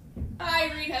podcast.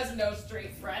 Irene has no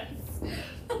straight friends.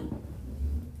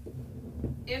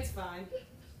 It's fine.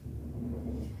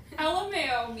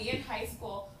 LMAO, me in high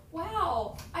school.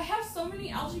 Wow, I have so many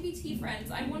LGBT friends.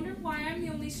 I wonder why I'm the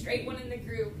only straight one in the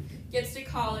group. Gets to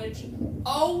college.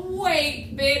 Oh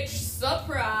wait, bitch,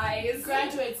 surprise.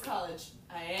 Graduates college.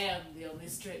 I am the only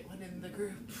straight one in the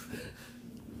group.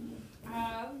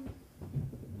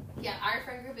 Yeah, our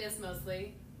friend group is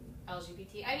mostly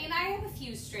LGBT. I mean, I have a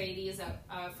few straighties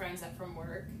friends that from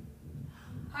work.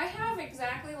 I have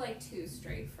exactly like 2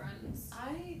 straight friends.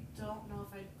 I don't know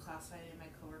if I'd classify any of my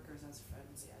coworkers as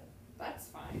friends yet. That's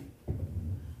fine.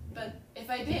 But if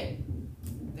I did,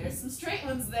 there's some straight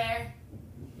ones there.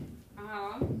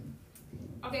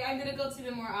 Okay, I'm gonna go through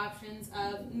the more options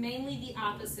of mainly the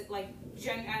opposite, like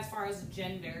as far as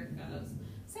gender goes.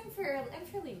 So I'm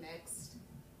fairly mixed.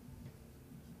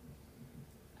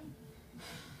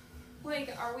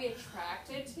 Like, are we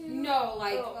attracted to? No,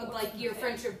 like Oh, like your okay.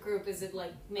 friendship group, is it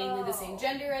like mainly the same Oh.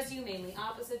 gender as you, mainly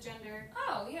opposite gender?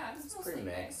 Oh, yeah, It's mostly pretty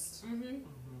mixed. Mm-hmm.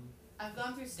 I've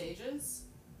gone through stages.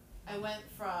 I went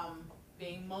from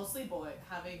being mostly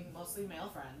having mostly male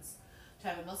friends, to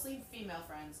having mostly female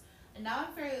friends, and now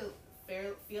I'm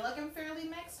feel like I'm fairly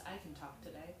mixed. I can talk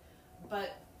today,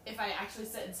 but if I actually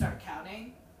sit and start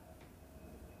counting,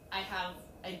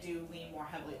 I do lean more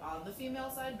heavily on the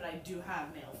female side, but I do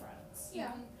have male friends.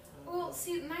 Yeah. Well,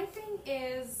 see, my thing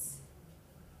is,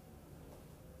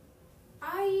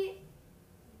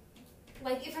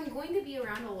 if I'm going to be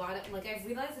around a lot of, I've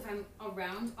realized if I'm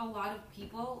around a lot of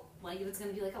people, if it's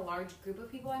going to be, a large group of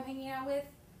people I'm hanging out with,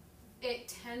 it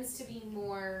tends to be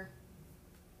more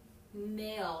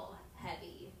male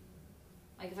heavy.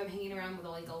 If I'm hanging around with,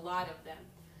 a lot of them.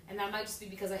 And that might just be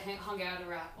because I hung out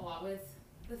around a lot with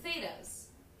the Thetas,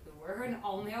 who were an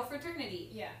all-male fraternity.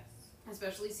 Yes.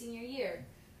 Especially senior year.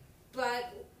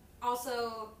 But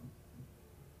also,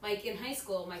 in high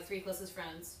school, my 3 closest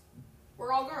friends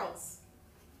were all girls.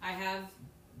 I have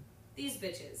these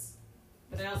bitches,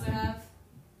 but I also have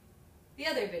the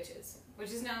other bitches,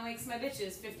 which is now makes my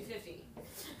bitches 50-50.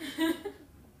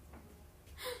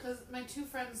 Because my 2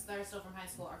 friends that are still from high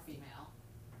school are female.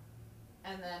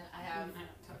 And then I have I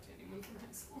don't talk to anyone from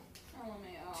high school.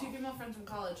 LMAO. 2 female friends from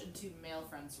college and 2 male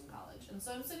friends from college. And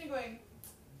so I'm sitting here going,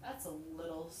 that's a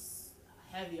little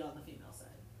heavy on the female side.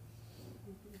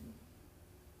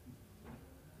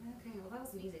 Okay, well that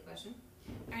was an easy question.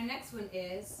 Our next one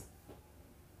is,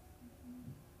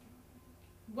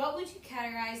 what would you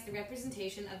categorize the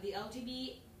representation of the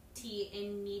LGBT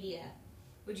in media?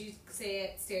 Would you say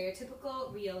it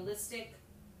stereotypical, realistic,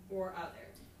 or other?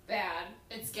 Bad.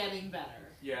 It's getting better.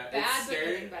 Yeah, Bad, it's but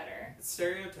getting better.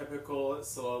 stereotypical,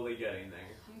 slowly getting there.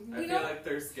 I You feel know- like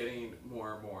there's getting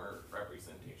more and more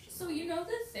representation. So you know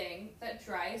the thing that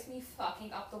drives me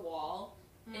fucking up the wall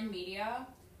in media?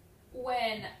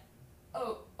 When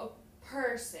a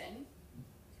person,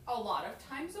 a lot of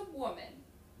times a woman,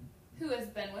 who has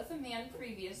been with a man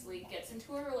previously, gets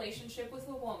into a relationship with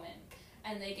a woman,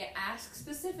 and they get asked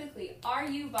specifically, are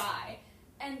you bi?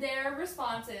 And their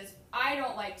response is, I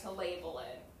don't like to label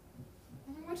it.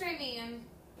 Which I mean,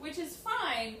 Which is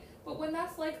fine, but when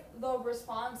that's the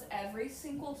response every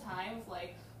single time of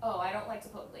oh, I don't like to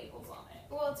put labels on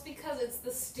it. well, it's because it's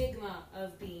the stigma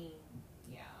of being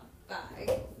Yeah.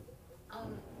 bi.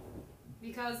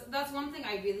 Because that's one thing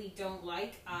I really don't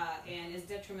like, and is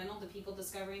detrimental to people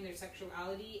discovering their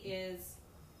sexuality, is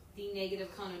the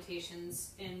negative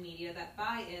connotations in media that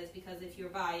bi is, because if you're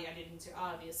bi, I mean, you're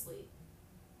obviously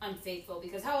unfaithful,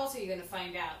 because how else are you going to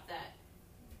find out that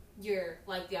you're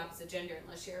the opposite gender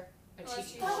unless you're a Unless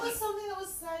cheeky you- That was something that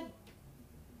was said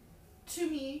to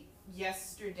me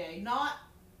yesterday, not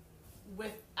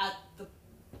at the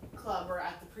club or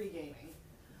at the pre-gaming.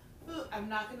 I'm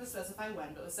not going to specify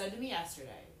when, but it was said to me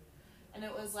yesterday. And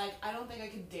it was I don't think I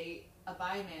could date a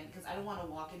bi man because I don't want to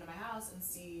walk into my house and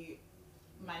see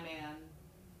my man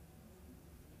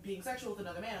being sexual with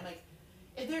another man. I'm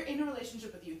if they're in a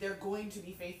relationship with you, they're going to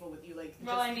be faithful with you. Like,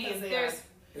 Well, just I mean, because they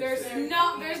there's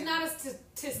are. there's not a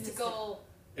statistical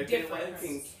If they difference. like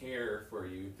and care for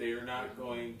you, they are not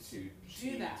going to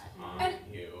cheat that. on And-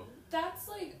 you. That's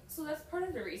so that's part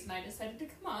of the reason I decided to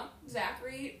come up.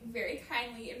 Zachary very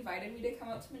kindly invited me to come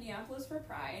up to Minneapolis for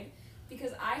Pride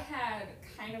because I had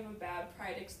kind of a bad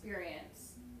Pride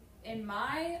experience in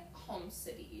my home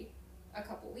city a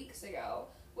couple weeks ago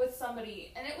with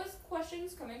somebody, and it was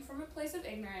questions coming from a place of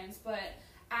ignorance, but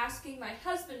asking my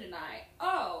husband and I,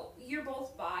 oh, you're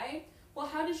both bi? Well,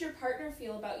 how does your partner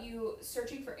feel about you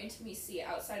searching for intimacy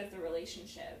outside of the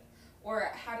relationship?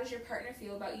 Or how does your partner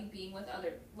feel about you being with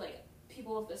other, like,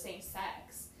 people of the same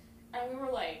sex? And we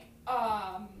were like,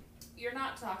 you're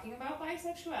not talking about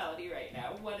bisexuality right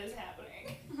now. What is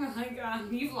happening? Oh my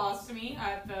god, you've lost me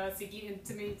at the seeking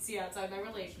intimacy outside my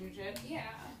relationship. Yeah.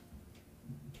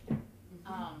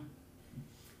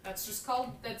 That's just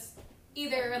called, that's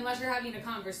either, unless you're having a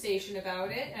conversation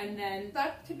about it, and then,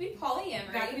 That could be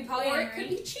polyamory. That could be Or it polyamory. could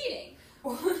be cheating.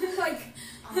 like,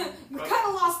 we But- kind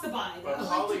of lost the vibe. But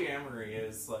polyamory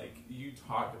is like you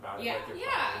talk about it Yeah. with your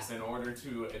Yeah. partners in order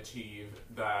to achieve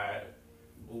that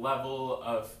level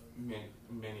of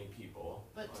many people.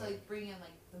 But to like bring in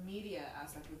like the media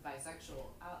aspect with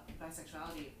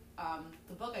bisexuality,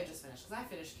 the book I just finished, because I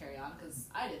finished Carry On because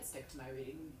I did stick to my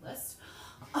reading list.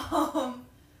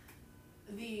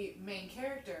 The main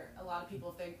character, a lot of people,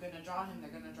 if they're going to draw him, they're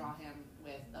going to draw him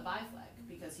with a bi flag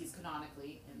because he's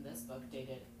canonically, in this book,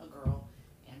 dated a girl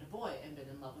and a boy and been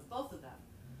in love with both of them.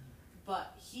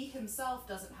 But he himself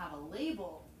doesn't have a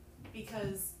label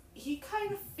because he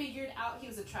kind of figured out he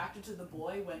was attracted to the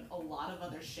boy when a lot of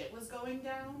other shit was going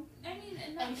down. I mean,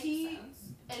 and that And makes he- sense.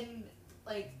 And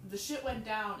like the shit went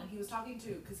down, and he was talking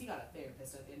to, because he got a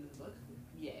therapist at the end of the book,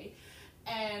 yay.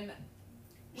 And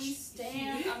We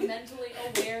stand a mentally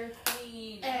aware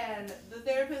queen. and the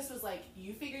therapist was like,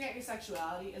 you figuring out your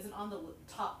sexuality isn't on the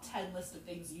top 10 list of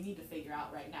things you need to figure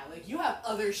out right now. Like, you have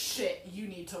other shit you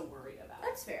need to worry about.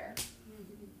 That's fair.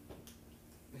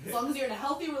 As long as you're in a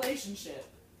healthy relationship,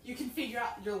 you can figure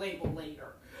out your label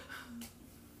later.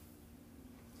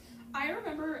 I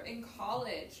remember in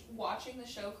college watching the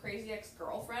show Crazy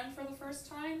Ex-Girlfriend for the first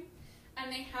time,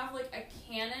 and they have like a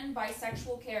canon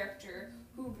bisexual character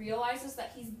who realizes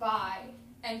that he's bi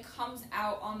and comes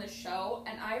out on the show,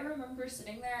 and I remember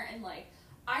sitting there and like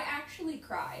I actually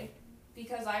cried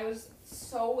because I was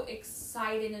so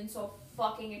excited and so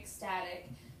fucking ecstatic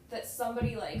that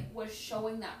somebody like was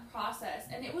showing that process,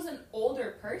 and it was an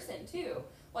older person too.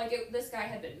 Like this guy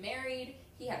had been married,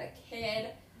 he had a kid,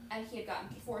 and he had gotten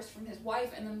divorced from his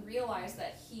wife, and then realized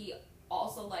that he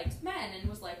also liked men and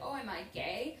was like, oh, am I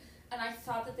gay? And I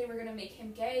thought that they were gonna make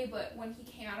him gay, but when he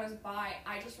came out as bi,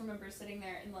 I just remember sitting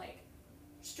there and like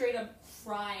straight up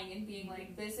crying and being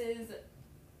like, this is,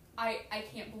 I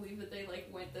can't believe that they like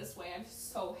went this way. I'm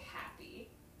so happy.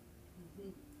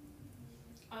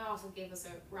 I also gave us a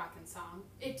rockin' song.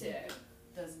 It did.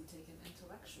 Doesn't take an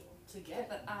intellectual to get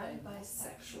But I'm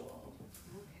bisexual.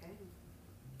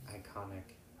 Okay.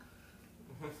 Iconic.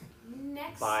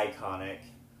 Next. Biconic.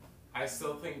 I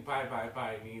still think Bye Bye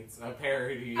Bye needs a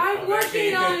parody. I'm of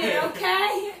working on it, it.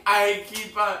 okay? I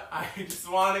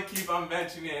just want to keep on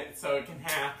mentioning it so it can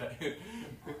happen.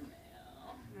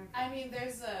 I mean,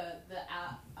 there's the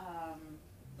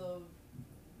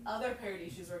other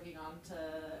parody she's working on to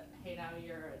Hey Now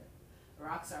You're a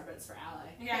Rock Star, but it's for Ally.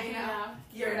 Yeah, Hey you Now know.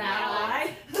 You're an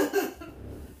ally.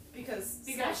 Because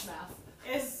Smash Mouth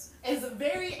Is, is a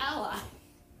very ally.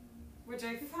 which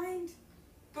I find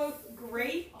both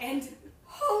great and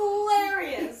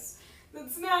hilarious.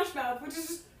 That Smash Mouth, which is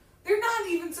just, they're not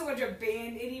even so much a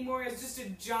band anymore, it's just a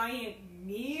giant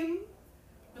meme.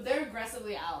 But they're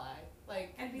aggressively ally.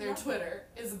 Like, And we their love Twitter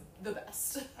is the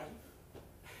best.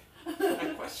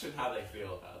 I question how they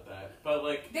feel about that, but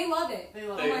like, They love it. They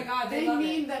love Oh They- my god, they They love meme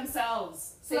it.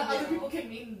 themselves so They that other do. people can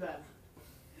meme them.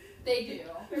 They do.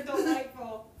 They're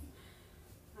delightful.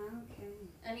 Okay.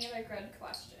 Any other good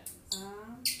questions?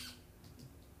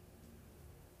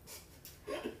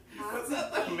 was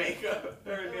that the makeup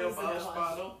or It nail was a polish nail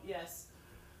bottle? Yes.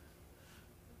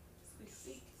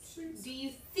 Do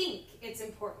you think it's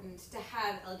important to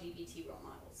have LGBT role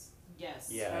models? Yes.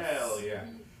 Yeah. Hell yeah.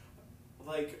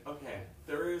 Like, okay,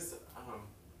 there is,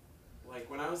 like,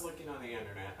 when I was looking on the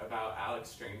internet about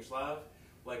Alex Strangelove,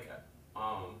 like,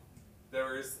 there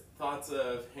was thoughts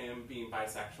of him being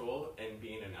bisexual and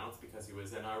being announced because he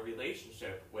was in a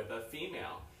relationship with a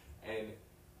female, and,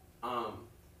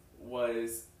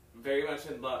 was very much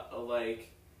in love,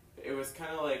 like, it was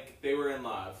kind of like they were in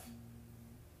love,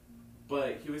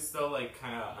 but he was still, like,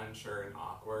 kind of unsure and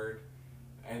awkward,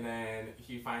 And then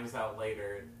he finds out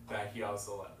later that he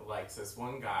also likes this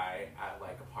one guy at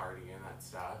like a party and that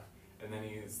stuff. And then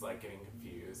he's like getting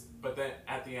confused. But then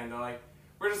at the end they're like,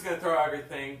 we're just gonna throw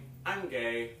everything. I'm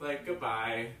gay. Like,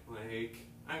 goodbye. Like,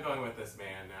 I'm going with this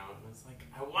man now. And it's like,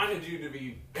 I wanted you to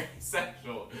be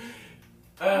bisexual.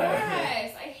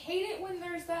 Yes, I hate it when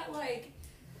there's that like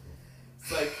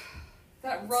It's like,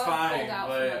 that it's rug fine, pulled out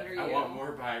but from under you. I want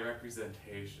more bi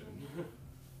representation.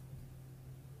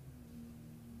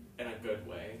 In a good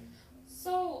way.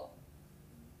 So,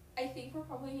 I think we're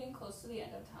probably getting close to the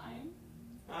end of time.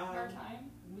 Our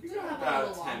time. We We could got have a about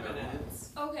little 10 longer. minutes.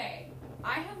 Okay,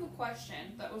 I have a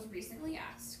question that was recently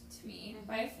asked to me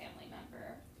by a family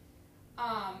member.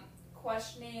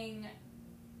 Questioning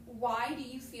why do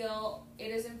you feel it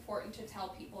is important to tell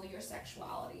people your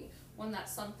sexuality when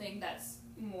that's something that's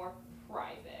more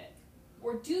private?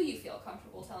 Or do you feel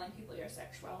comfortable telling people your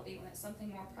sexuality when it's something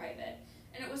more private?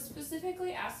 And it was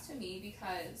specifically asked to me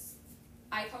because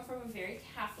I come from a very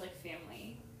Catholic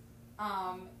family,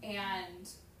 and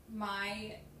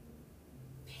my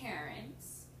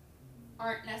parents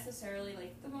aren't necessarily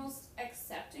like the most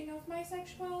accepting of my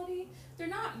sexuality. They're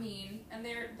not mean, and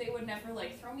they would never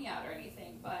like throw me out or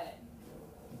anything, but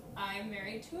I'm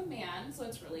married to a man, so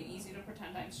it's really easy to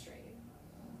pretend I'm straight.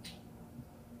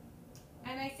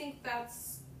 And I think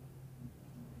that's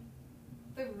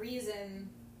the reason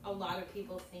a lot of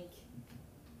people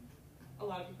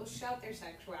shout their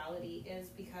sexuality is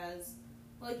because,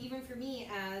 like, even for me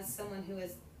as someone who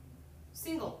is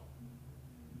single,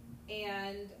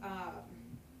 and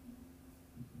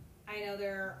I know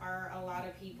there are a lot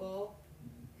of people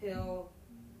who,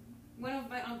 one of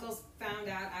my uncles found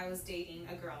out I was dating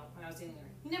a girl when I was dating her.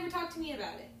 He never talked to me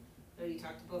about it, but he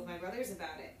talked to both my brothers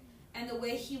about it. And the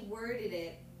way he worded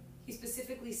it, he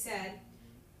specifically said,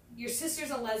 "Your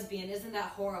sister's a lesbian, isn't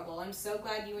that horrible? I'm so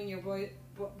glad you and your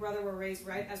brother were raised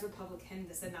right as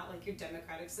Republicans and not like your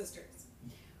Democratic sisters."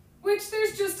 Which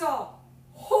there's just a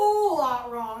whole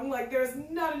lot wrong. Like, there's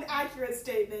not an accurate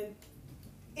statement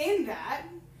in that.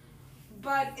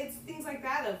 But it's things like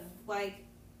that of, like,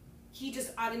 he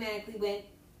just automatically went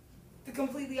the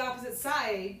completely opposite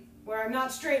side, where I'm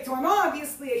not straight, so I'm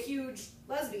obviously a huge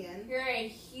lesbian. You're a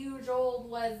huge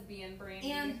old lesbian,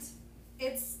 Brandy. And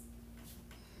it's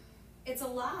a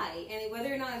lie. And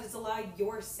whether or not it's a lie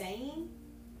you're saying,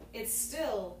 it's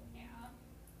still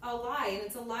a lie. And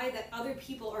it's a lie that other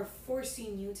people are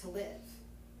forcing you to live.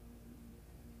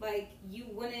 Like, I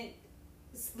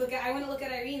wouldn't look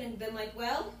at Irene and been like,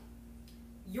 well,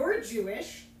 you're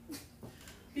Jewish.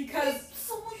 Because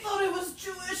Someone thought I was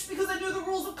Jewish because I knew the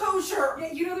rules of kosher.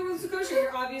 yeah, you know the rules of kosher.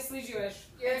 You're obviously Jewish.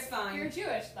 It's fine. You're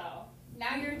Jewish, though.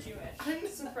 Now you're Jewish. I'm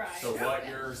surprised. So what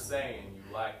you're saying,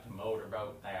 you like to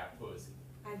motorboat that pussy.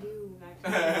 I do like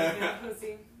that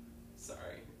pussy.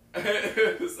 Sorry.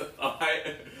 So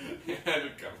I had to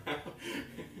come out.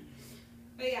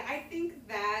 But yeah, I think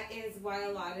that is why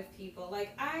a lot of people,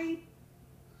 like, I'm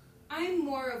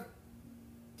more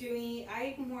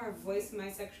of voice my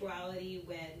sexuality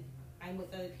when I'm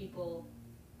with other people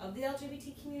of the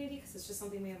LGBT community, because it's just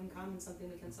something we have in common, something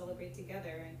we can celebrate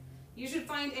together. And you should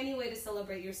find any way to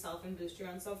celebrate yourself and boost your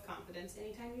own self-confidence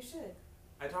anytime you should.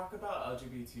 I talk about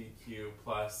LGBTQ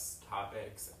plus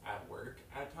topics at work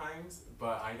at times,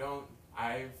 but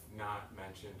I've not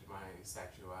mentioned my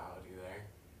sexuality there.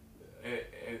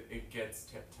 It gets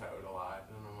tiptoed a lot,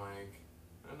 and I'm like,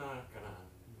 I'm not gonna.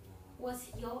 What's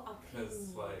your opinion?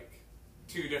 Because, like,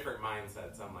 two different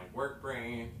mindsets. I'm like work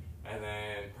brain and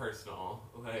then personal.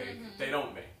 Like, they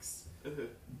don't mix.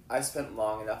 I spent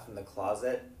long enough in the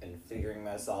closet and figuring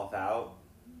myself out.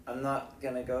 I'm not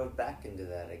gonna go back into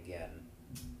that again.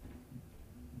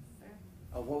 Fair.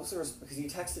 Oh, what was the because you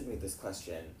texted me this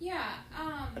question Yeah,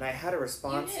 and I had a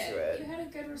response you did. to it. You had a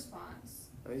good response.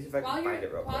 Let me see if I can While find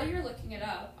it real while quick. you're looking it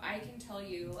up, I can tell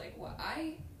you like what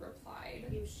I replied.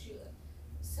 You should.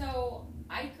 So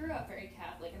I grew up very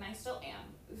Catholic, and I still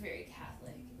am very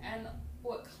Catholic. And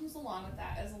what comes along with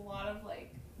that is a lot of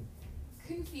like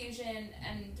confusion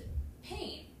and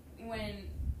pain when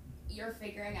you're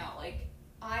figuring out like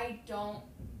I don't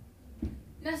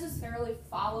necessarily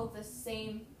follow the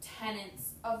same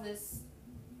tenets of this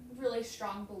really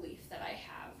strong belief that I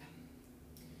have.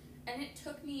 And it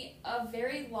took me a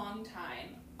very long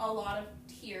time, a lot of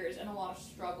tears and a lot of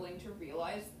struggling to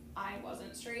realize I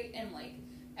wasn't straight and like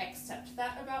accept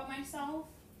that about myself.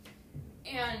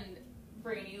 And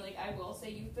Brandy, like I will say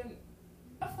you've been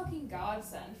a fucking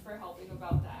godsend for helping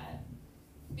about that.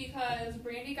 Because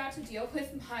Brandy got to deal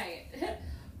with my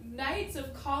nights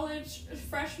of college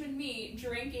freshman me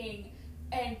drinking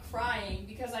and crying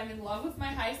because I'm in love with my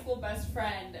high school best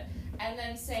friend and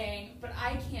then saying, but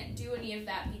I can't do any of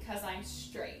that because I'm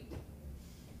straight.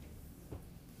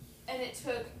 And it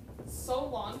took so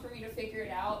long for me to figure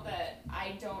it out that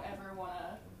I don't ever want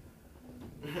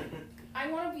to... I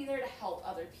want to be there to help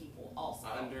other people also.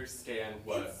 Understand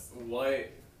It's- what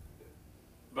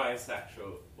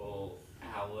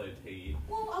bisexuality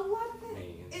Well, a lot of it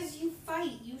means. is you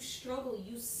fight, you struggle,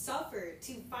 you suffer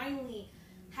to finally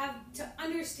have to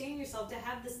understand yourself, to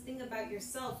have this thing about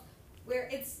yourself where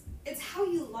it's how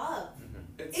you love.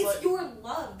 It's It's like, your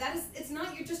love. It's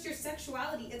not just your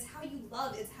sexuality. It's how you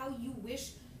love. It's how you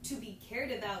wish to be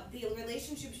cared about. The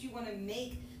relationships you want to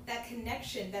make, that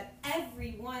connection that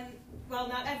everyone, well,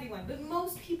 not everyone, but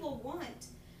most people want.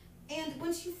 And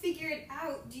once you figure it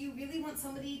out, do you really want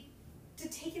somebody to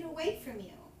take it away from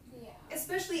you? Yeah.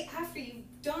 Especially after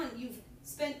you've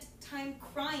spent time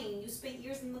crying, you spent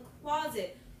years in the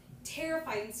closet,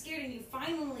 terrified and scared, and you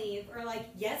finally are like,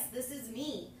 yes, this is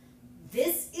me.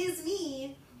 This is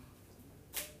me.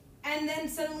 And then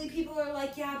suddenly people are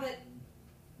like, yeah, but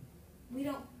we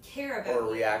don't care about Or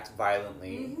you. react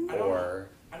violently, Mhm. or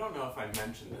I don't know if I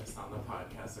mentioned this on the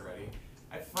podcast already.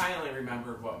 I finally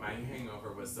remembered what my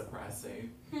hangover was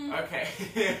suppressing. Okay.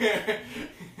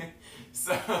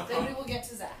 So Then we will get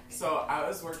to Zach. So I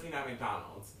was working at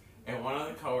McDonald's, and one of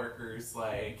the coworkers,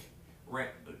 like,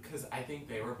 because I think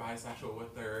they were bisexual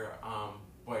with their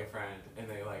boyfriend, and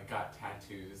they like got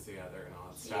tattoos together and all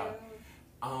that stuff.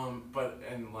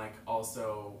 And like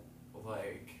also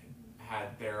like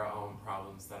had their own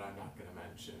problems that I'm not gonna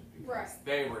mention because Right.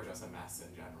 they were just a mess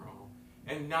in general,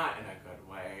 and not in a good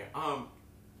way.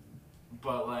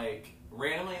 But like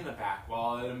randomly in the back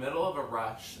wall, in the middle of a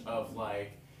rush of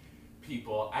like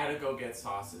people, I had to go get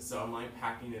sauces, so I'm like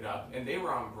packing it up, and they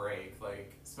were on break,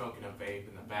 like smoking a vape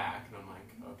in the back, and I'm like,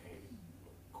 okay,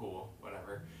 cool,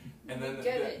 whatever. And then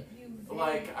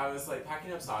like I was like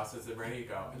packing up sauces and ready to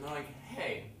go, and they're like,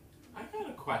 hey, I got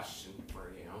a question for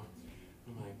you.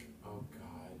 I'm like, oh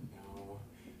god, no.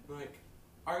 I'm like,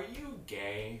 are you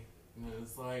gay? And I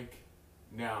was like,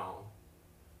 no.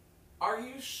 Are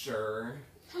you sure?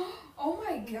 Oh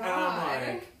my And I'm god.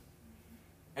 like,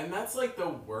 and that's like the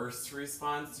worst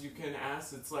response you can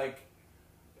ask. It's like,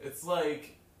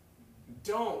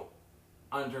 don't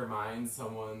undermine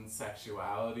someone's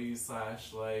sexuality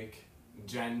 / like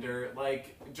gender.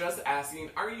 Like, just asking,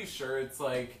 are you sure? It's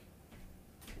like,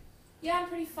 Yeah, I'm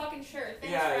pretty fucking sure. Thanks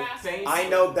Yeah, for asking. thanks. I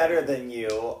know better than you.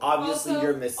 Obviously, Also,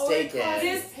 you're Or it mistaken.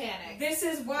 causes panic. This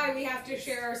is why we have to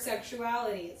share our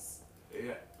sexualities.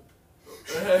 yeah.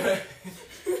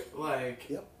 Like,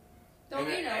 Don't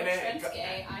and you know, and it Trent's go-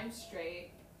 gay, I'm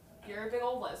straight. You're a big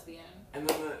old lesbian. and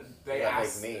then they Yeah, like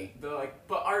ask me. They're like,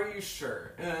 but are you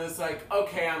sure? And it's like,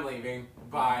 okay, I'm leaving.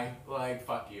 Bye. Like,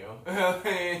 fuck you.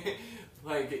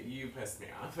 Like, you pissed me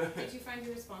off. Did you find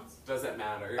your response? Doesn't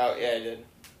matter. Oh, yeah, I did.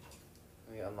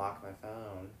 Let me unlock my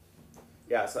phone.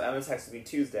 Yeah, so Emma texted me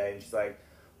Tuesday, and she's like,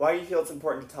 why do you feel it's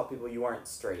important to tell people you aren't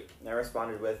straight? And I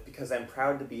responded with, because I'm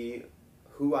proud to be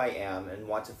who I am and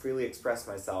want to freely express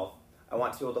myself. I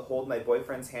want to be able to hold my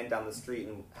boyfriend's hand down the street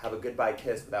and have a goodbye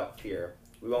kiss without fear.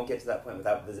 We won't get to that point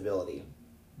without visibility.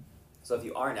 So if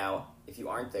you are now, if you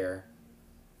aren't there,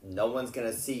 no one's going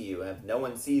to see you. And if no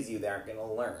one sees you, they aren't going to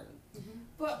learn.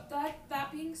 But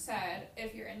that being said,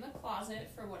 if you're in the closet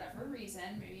for whatever reason,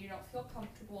 maybe you don't feel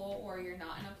comfortable or you're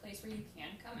not in a place where you can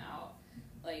come out,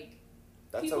 like,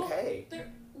 That's People- okay.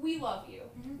 we love you.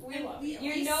 We And love we- you.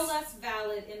 You're no less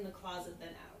valid in the closet than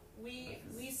out. We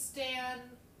stand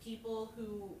people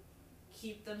who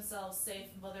keep themselves safe,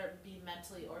 whether it be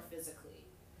mentally or physically.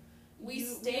 We we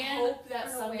stand hope that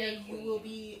for a someday weird you queen. will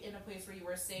be in a place where you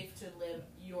are safe to live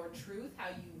your truth, how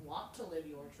you want to live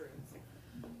your truth.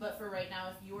 But for right now,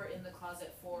 if you are in the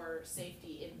closet for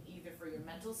safety, in either for your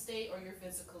mental state or your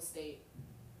physical state,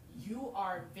 you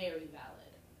are very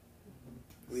valid.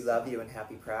 We love you and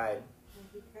happy Pride.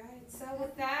 Happy Pride. So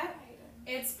with that,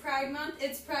 it's Pride Month.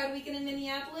 It's Pride Weekend in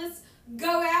Minneapolis.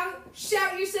 Go out,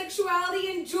 shout your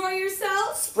sexuality, enjoy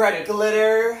yourself. Spread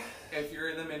glitter. If you're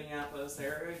in the Minneapolis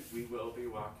area, we will be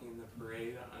walking the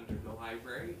parade under the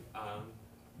library.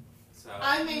 So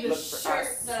I made a Look for shirt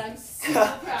us. that I'm so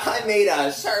proud I of. made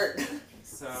a shirt.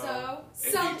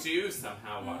 if you do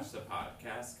somehow watch the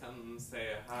podcast, come say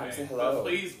hi. Come say hello. But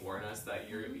please warn us that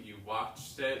you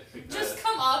watched it because Just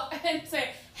come up and say,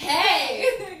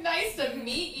 "Hey, nice to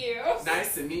meet you."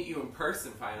 nice to meet you in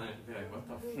person finally. And be like, what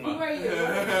the fuck? Who are you?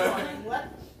 What?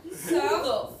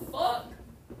 So the fuck?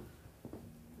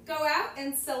 go out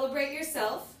and celebrate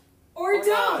yourself, or Or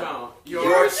don't. Don't.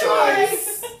 Your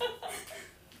choice.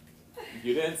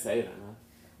 You didn't say it, Emma.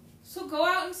 So go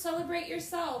out and celebrate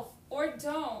yourself, or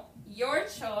don't. Your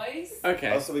choice. Okay.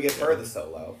 Also, we give her the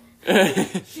solo.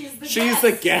 She's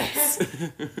the guest.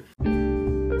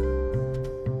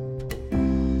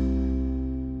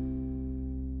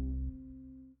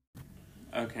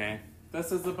 Okay.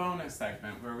 This is the bonus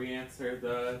segment where we answer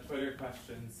the Twitter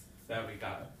questions that we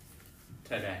got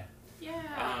today.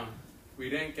 Yeah. We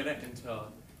didn't get it until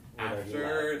Whatever you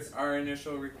after like. our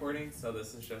initial recording, so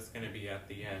this is just going to be at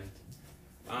the end.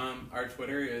 Our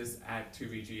Twitter is at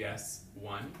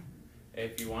 2VGS1.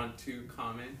 If you want to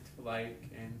comment, like,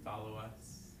 and follow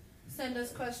us, Send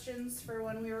us questions for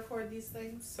when we record these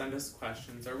things. send us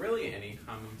questions, or really any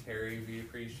commentary we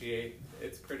appreciate.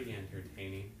 It's pretty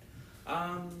entertaining.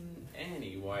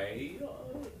 Anyway.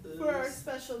 For our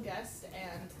special guest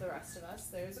and the rest of us,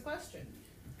 there's a question.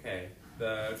 Okay,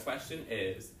 the question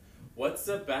is, what's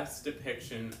the best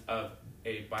depiction of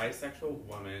a bisexual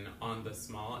woman on the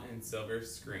small and silver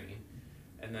screen?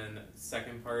 And then the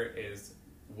second part is,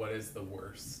 what is the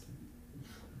worst?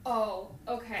 Oh,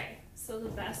 okay. So the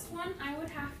best one I would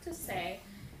have to say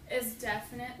is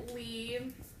definitely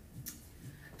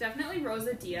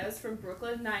Rosa Diaz from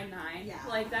Brooklyn Nine-Nine. Yeah.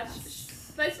 Like that's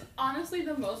honestly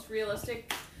the most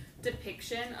realistic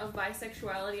depiction of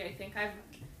bisexuality I think I've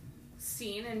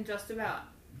seen in just about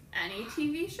any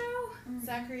TV show.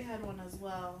 Zachary had one as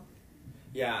well.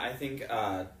 Yeah, I think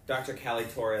Dr. Callie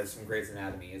Torres from Grey's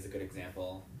Anatomy is a good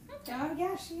example. Oh,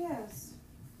 yeah, she is.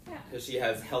 Because she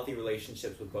has healthy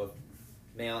relationships with both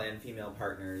male and female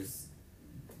partners.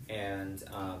 And,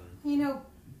 You know,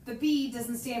 the B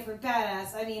doesn't stand for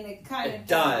badass. I mean, it kind of It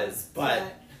does, but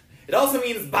it also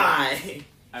means bi,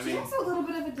 I she's mean, also a little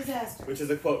bit of a disaster. which is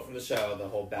a quote from the show, the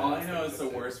whole badass. all I know thing is the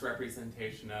was there. worst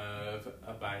representation of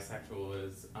a bisexual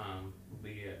is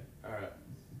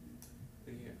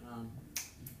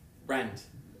Brent.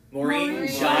 Maureen Maureen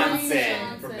Johnson,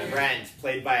 Johnson. from Rent,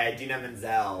 played by Idina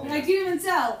Menzel. Idina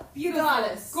Menzel, beautiful,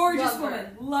 Goddess. gorgeous Love her. woman,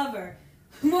 love her.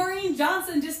 Maureen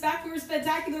Johnson, just back from her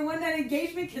spectacular one-night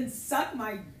engagement, can suck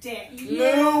my dick.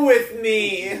 Moo with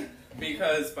me!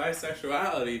 Because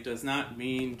bisexuality does not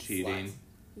mean cheating.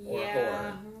 Or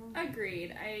Yeah.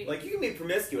 Agreed. Like, you can be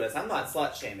promiscuous. I'm not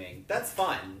slut shaming. That's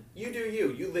fun. You do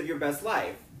you. You live your best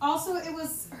life. Also, it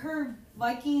was her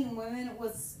liking women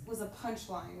was a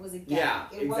punchline, was a gag. Yeah,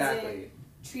 It exactly. wasn't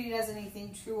treated as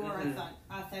anything true or Mhm.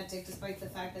 authentic, despite the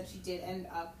fact that she did end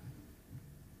up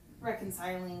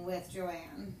reconciling with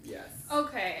Joanne. Yes.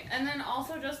 Okay, and then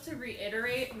also just to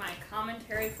reiterate my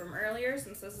commentary from earlier,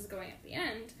 since this is going at the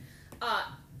end,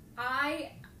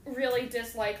 I really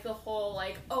dislike the whole,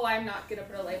 like, oh, I'm not gonna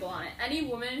put a label on it. Any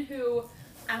woman who,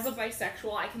 as a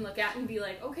bisexual, I can look at and be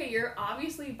like, okay, you're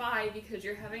obviously bi because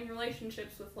you're having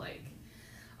relationships with, like,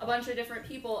 a bunch of different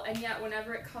people, and yet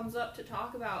whenever it comes up to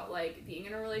talk about, like, being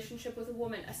in a relationship with a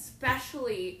woman,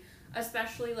 especially,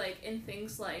 like, in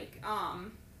things like,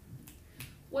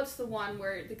 what's the one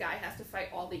where the guy has to fight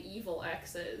all the evil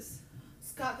exes?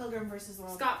 Scott Pilgrim versus the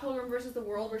World. Scott Pilgrim versus the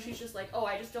World, where she's just like, oh,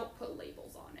 I just don't put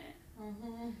labels on it.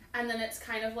 Mm-hmm. And then it's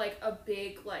kind of like a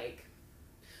big, like,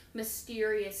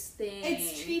 mysterious thing.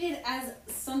 It's treated as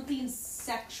something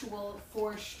sexual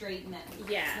for straight men.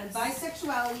 Yes. When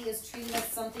bisexuality is treated as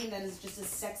something that is just a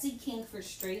sexy kink for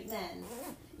straight men,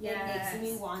 Yes. it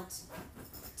makes me want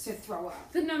to throw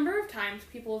up. The number of times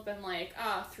people have been like,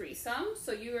 threesomes?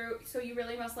 So you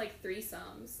really must like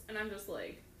threesomes. And I'm just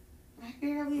like, I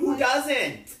barely Who like.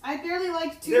 doesn't? I barely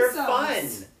like two They're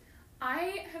sums. fun.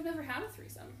 I have never had a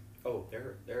threesome. Oh,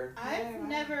 they're. I've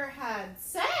never had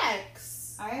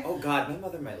sex. I have, Oh God, my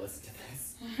mother might listen to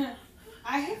this.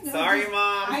 I have no. Sorry, I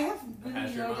Mom. have really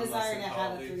Has your no mom desire to listened to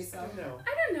have all a these? threesome. I don't know.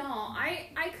 I don't know.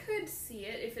 I could see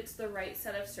it if it's the right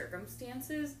set of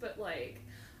circumstances, but like,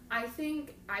 I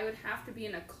think I would have to be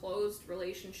in a closed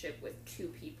relationship with two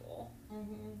people.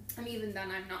 Mm-hmm. And even then,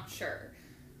 I'm not sure.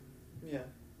 Yeah,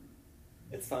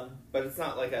 it's fun, but it's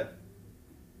not like a.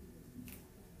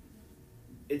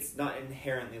 It's not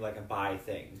inherently like a bi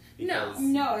thing. No. Because,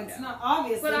 No, it's Yeah. not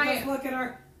obviously. But Because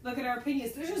look at our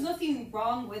opinions. There's just nothing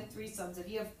wrong with threesomes. If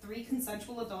you have three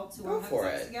consensual adults who Go want to for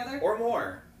have sex it. together, Or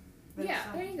more. then Yeah, it's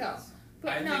not there you go. But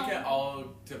I no. think it all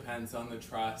depends on the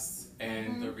trust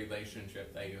and the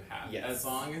relationship that you have. Yes. As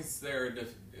long as they're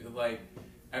like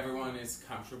everyone is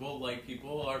comfortable, like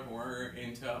people are more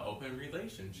into open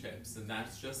relationships, and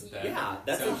that's just that. Yeah,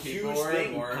 that's Some a huge people are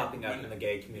thing more popping up in the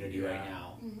gay community right Yeah.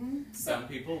 now. Mm-hmm. Some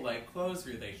people like closed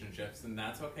relationships, and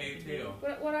that's okay too.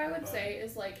 But what I would say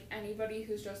is, like, anybody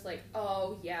who's just like,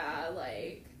 oh, yeah,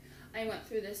 like, I went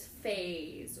through this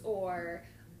phase, or,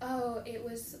 oh, it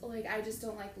was, like, I just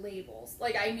don't like labels.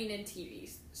 Like, I mean in TV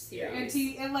series.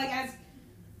 And like as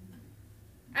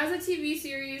As a TV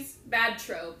series, bad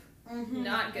trope.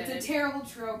 Not good. It's a terrible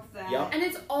trope that. Yep. And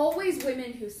it's always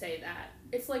women who say that.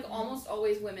 It's like almost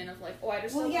always women of like, oh, I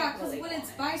just Well, don't yeah, know because what when they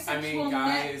it's want. bisexual I mean, men.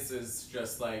 guys is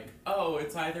just like, oh,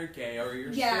 it's either gay or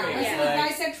you're Yeah, straight. I Yeah.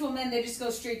 see bisexual men, they just go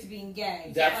straight to being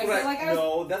gay. That's Like, what so, like, I I was,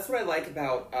 no. That's what I like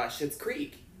about Schitt's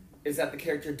Creek, is that the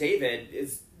character David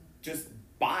is just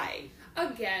bi.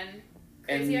 Again,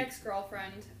 crazy And-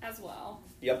 ex-girlfriend as well.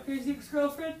 Crazy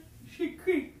ex-girlfriend, Shit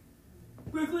Creek,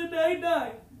 Brooklyn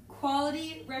Nine-Nine.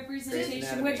 Quality Grey's representation,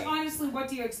 Anatomy. which honestly, what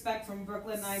do you expect from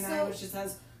Brooklyn Nine-Nine, So- which just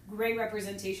has great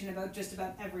representation about just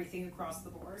about everything across the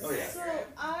board. Oh, yeah. So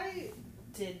I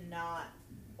did not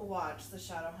watch the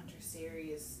Shadowhunter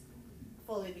series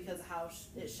fully because of how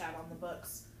it shot on the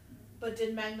books. But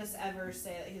did Magnus ever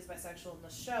say that he's bisexual in the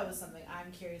show is something I'm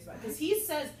curious about. Because he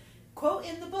says, quote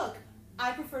in the book,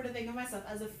 I prefer to think of myself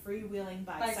as a freewheeling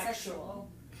bisexual.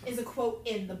 Is a quote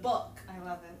in the book. I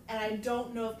love it. And I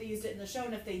don't know if they used it in the show,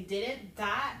 and if they didn't,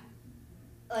 that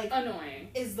Annoying.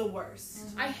 is the worst.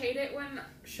 I hate it when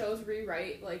shows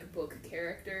rewrite like book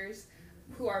characters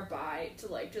who are bi to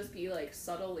like just be like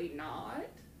subtly not.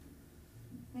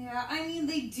 Yeah, I mean,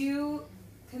 they do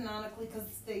canonically because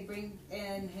they bring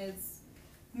in his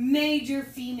major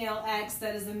female ex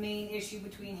that is the main issue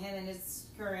between him and his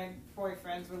current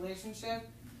boyfriend's relationship.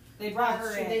 They brought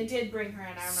her in. They did bring her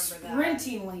in, I remember that.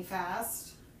 Sprintingly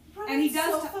fast. Running And he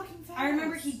does so ta- fucking fast. I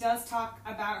remember he does talk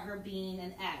about her being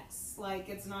an ex. Like,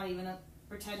 it's not even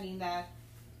pretending that.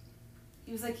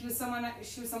 He was like, she was someone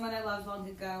I loved long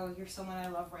ago. You're someone I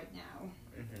love right now.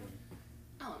 Mm-hmm.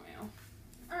 Oh man.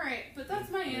 All right, but that's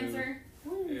my answer.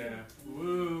 Yeah.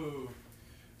 Woo.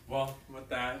 Well, with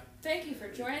that, Thank you for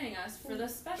joining us for the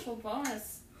special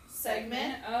bonus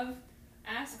segment of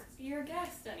Ask Your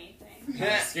Guest Anything.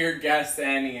 ask your guest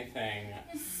anything.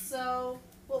 So,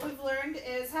 what we've learned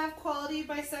is have quality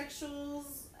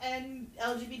bisexuals and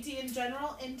LGBT in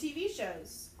general in TV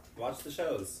shows. Watch the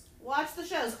shows. Watch the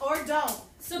shows, or don't.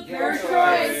 Support Your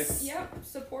choice. Yep,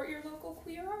 support your local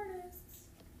queer artists.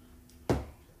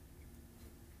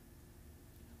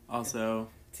 Also,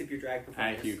 Tip your drag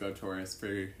hi performers. Hugo Torres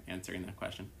for answering that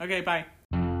question. Okay, bye.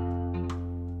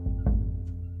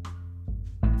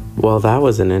 Well, that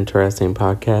was an interesting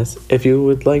podcast. If you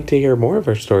would like to hear more of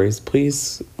our stories,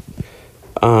 please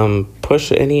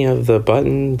push any of the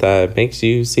button that makes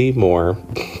you see more.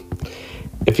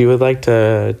 If you would like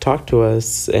to talk to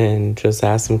us and just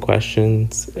ask some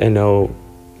questions and know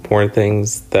more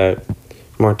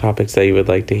more topics that you would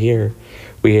like to hear,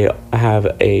 we have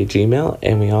a Gmail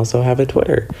and we also have a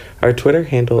Twitter. Our Twitter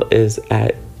handle is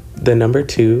at the number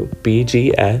 2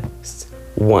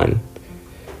 BGS1.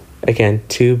 Again,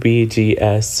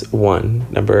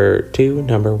 2BGS1. Number 2,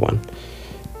 number 1.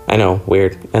 I know,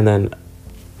 weird. And then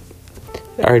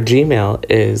our Gmail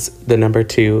is the number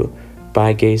 2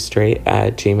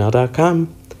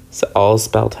 bigaystraight@gmail.com. It's all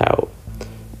spelled out.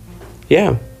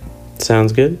 Yeah,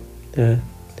 sounds good.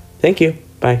 Thank you.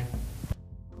 Bye.